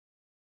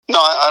 No,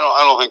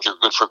 I don't think they're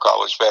good for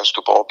college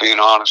basketball, being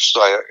honest.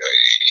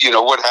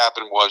 What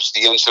happened was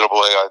the NCAA,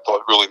 I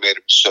thought, really made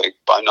a mistake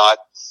by not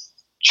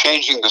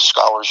changing the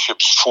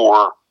scholarships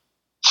for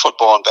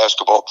football and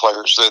basketball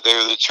players.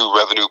 They're the two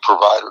revenue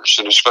providers,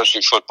 and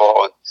especially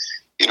football. And,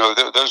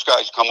 those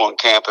guys come on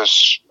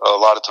campus. A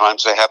lot of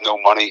times they have no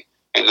money,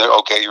 and they're,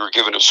 okay, you're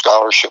given a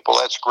scholarship. Well,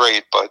 that's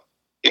great, but,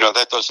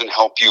 that doesn't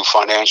help you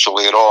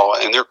financially at all.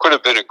 And there could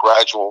have been a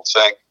gradual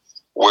thing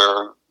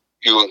where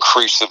you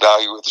increase the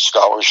value of the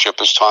scholarship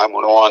as time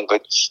went on,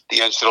 but the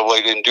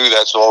NCAA didn't do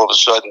that. So all of a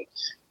sudden,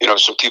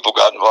 some people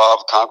got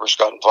involved, Congress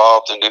got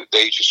involved, and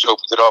they just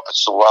opened it up.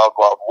 It's the wild,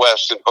 wild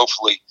west, and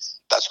hopefully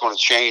that's going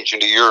to change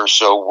in a year or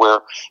so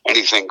where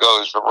anything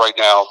goes. But right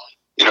now,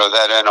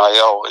 that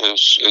NIL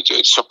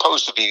it's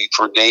supposed to be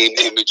for name,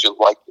 image, and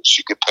likeness.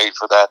 You get paid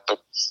for that, but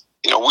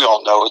we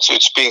all know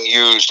it's being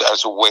used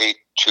as a way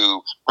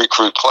to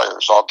recruit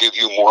players. I'll give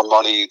you more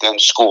money than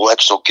School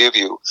X will give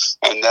you,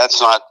 and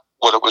that's not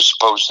what it was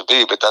supposed to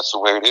be, but that's the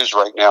way it is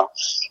right now.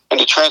 And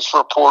the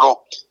transfer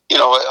portal, the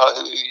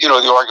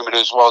argument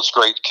is, well, it's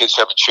great. Kids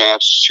have a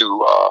chance to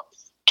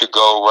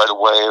go right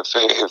away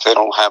if they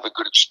don't have a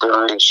good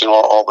experience and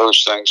all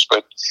those things.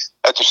 But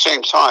at the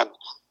same time,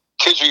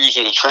 kids are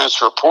using the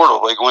transfer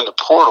portal. They go in the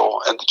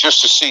portal and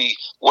just to see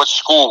what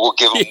school will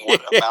give them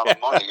what amount of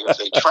money if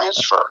they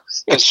transfer.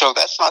 And so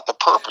that's not the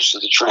purpose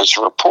of the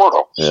transfer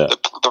portal. Yeah.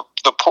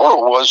 The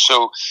portal was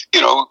so,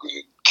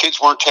 kids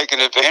weren't taken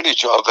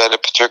advantage of at a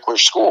particular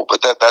school,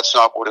 but that's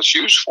not what it's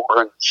used for.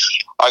 And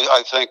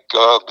I think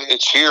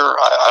it's here.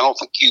 I don't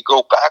think you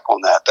go back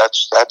on that.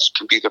 That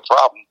can be the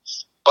problem.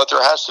 But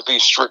there has to be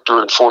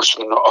stricter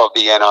enforcement of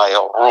the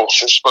NIL rules.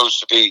 You're supposed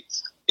to be,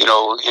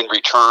 in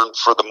return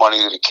for the money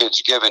that a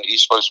kid's given,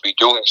 he's supposed to be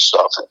doing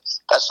stuff, and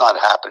that's not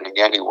happening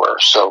anywhere.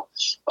 So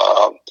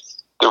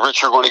the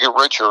rich are going to get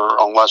richer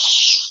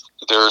unless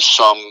there's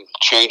some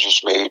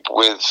changes made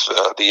with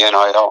the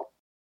NIL.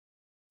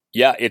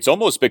 Yeah, it's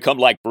almost become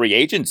like free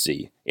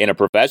agency in a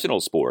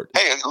professional sport.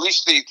 Hey, at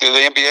least the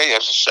NBA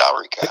has a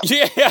salary cap.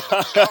 Yeah,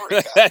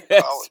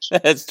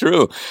 that's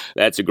true.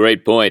 That's a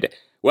great point.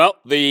 Well,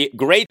 the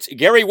great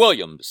Gary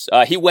Williams,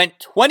 he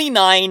went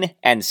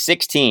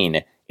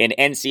 29-16 in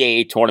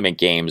NCAA tournament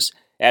games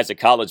as a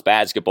college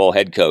basketball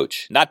head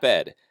coach. Not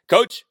bad.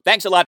 Coach,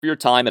 thanks a lot for your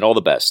time and all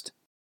the best.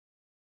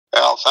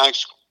 Al,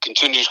 thanks.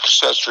 Continued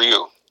success for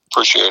you.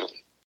 Appreciate it.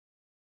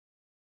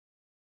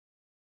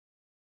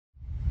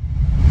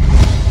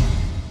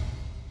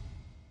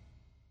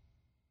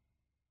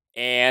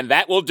 And And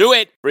that will do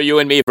it for you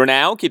and me for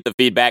now. Keep the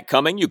feedback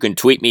coming. You can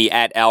tweet me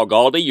at Al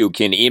Galdi. You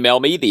can email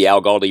me, the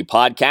Al Galdi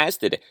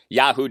podcast at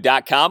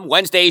yahoo.com.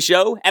 Wednesday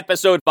show,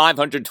 episode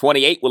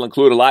 528, will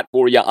include a lot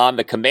for you on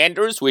the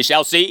Commanders. We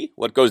shall see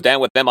what goes down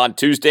with them on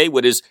Tuesday,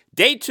 what is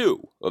day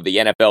 2 of the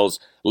NFL's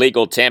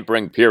legal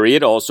tampering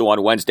period. Also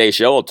on Wednesday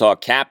show, I'll talk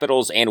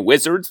Capitals and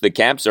Wizards. The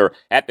Caps are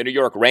at the New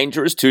York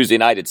Rangers Tuesday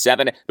night at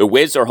 7. The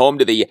Wiz are home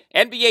to the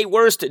NBA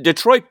worst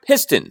Detroit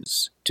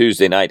Pistons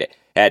Tuesday night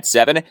at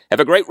 7. Have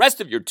a great rest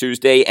of your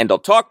Tuesday, and I'll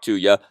talk to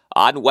you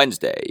on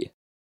Wednesday.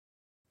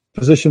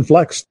 Position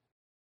flexed.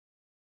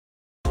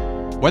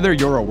 Whether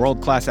you're a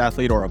world-class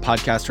athlete or a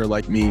podcaster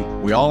like me,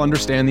 we all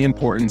understand the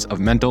importance of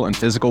mental and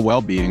physical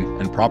well-being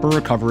and proper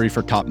recovery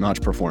for top-notch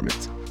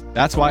performance.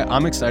 That's why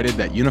I'm excited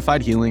that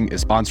Unified Healing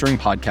is sponsoring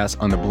podcasts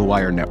on the Blue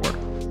Wire Network.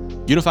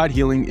 Unified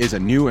Healing is a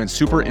new and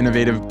super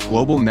innovative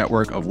global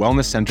network of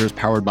wellness centers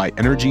powered by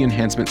Energy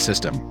Enhancement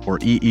System, or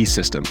EE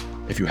System.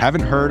 If you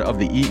haven't heard of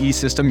the EE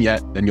System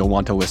yet, then you'll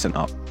want to listen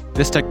up.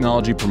 This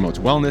technology promotes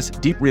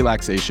wellness, deep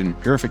relaxation,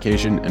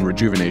 purification, and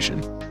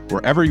rejuvenation.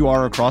 Wherever you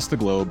are across the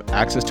globe,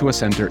 access to a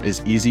center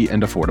is easy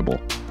and affordable.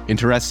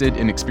 Interested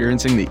in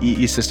experiencing the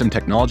EE System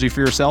technology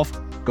for yourself?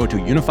 Go to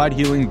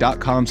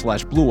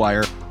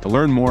unifiedhealing.com/bluewire to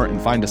learn more and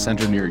find a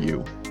center near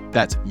you.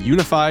 That's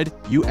unified,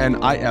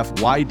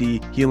 UNIFYD,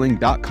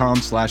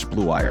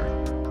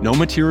 healing.com/bluewire. No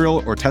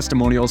material or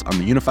testimonials on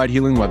the Unified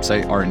Healing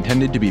website are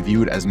intended to be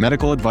viewed as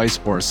medical advice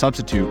or a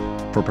substitute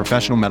for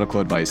professional medical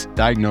advice,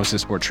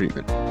 diagnosis, or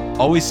treatment.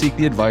 Always seek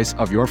the advice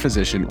of your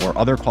physician or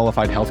other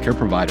qualified healthcare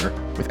provider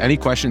with any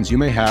questions you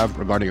may have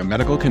regarding a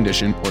medical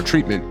condition or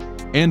treatment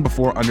and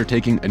before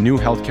undertaking a new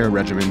healthcare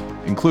regimen,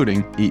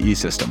 including EE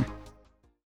System.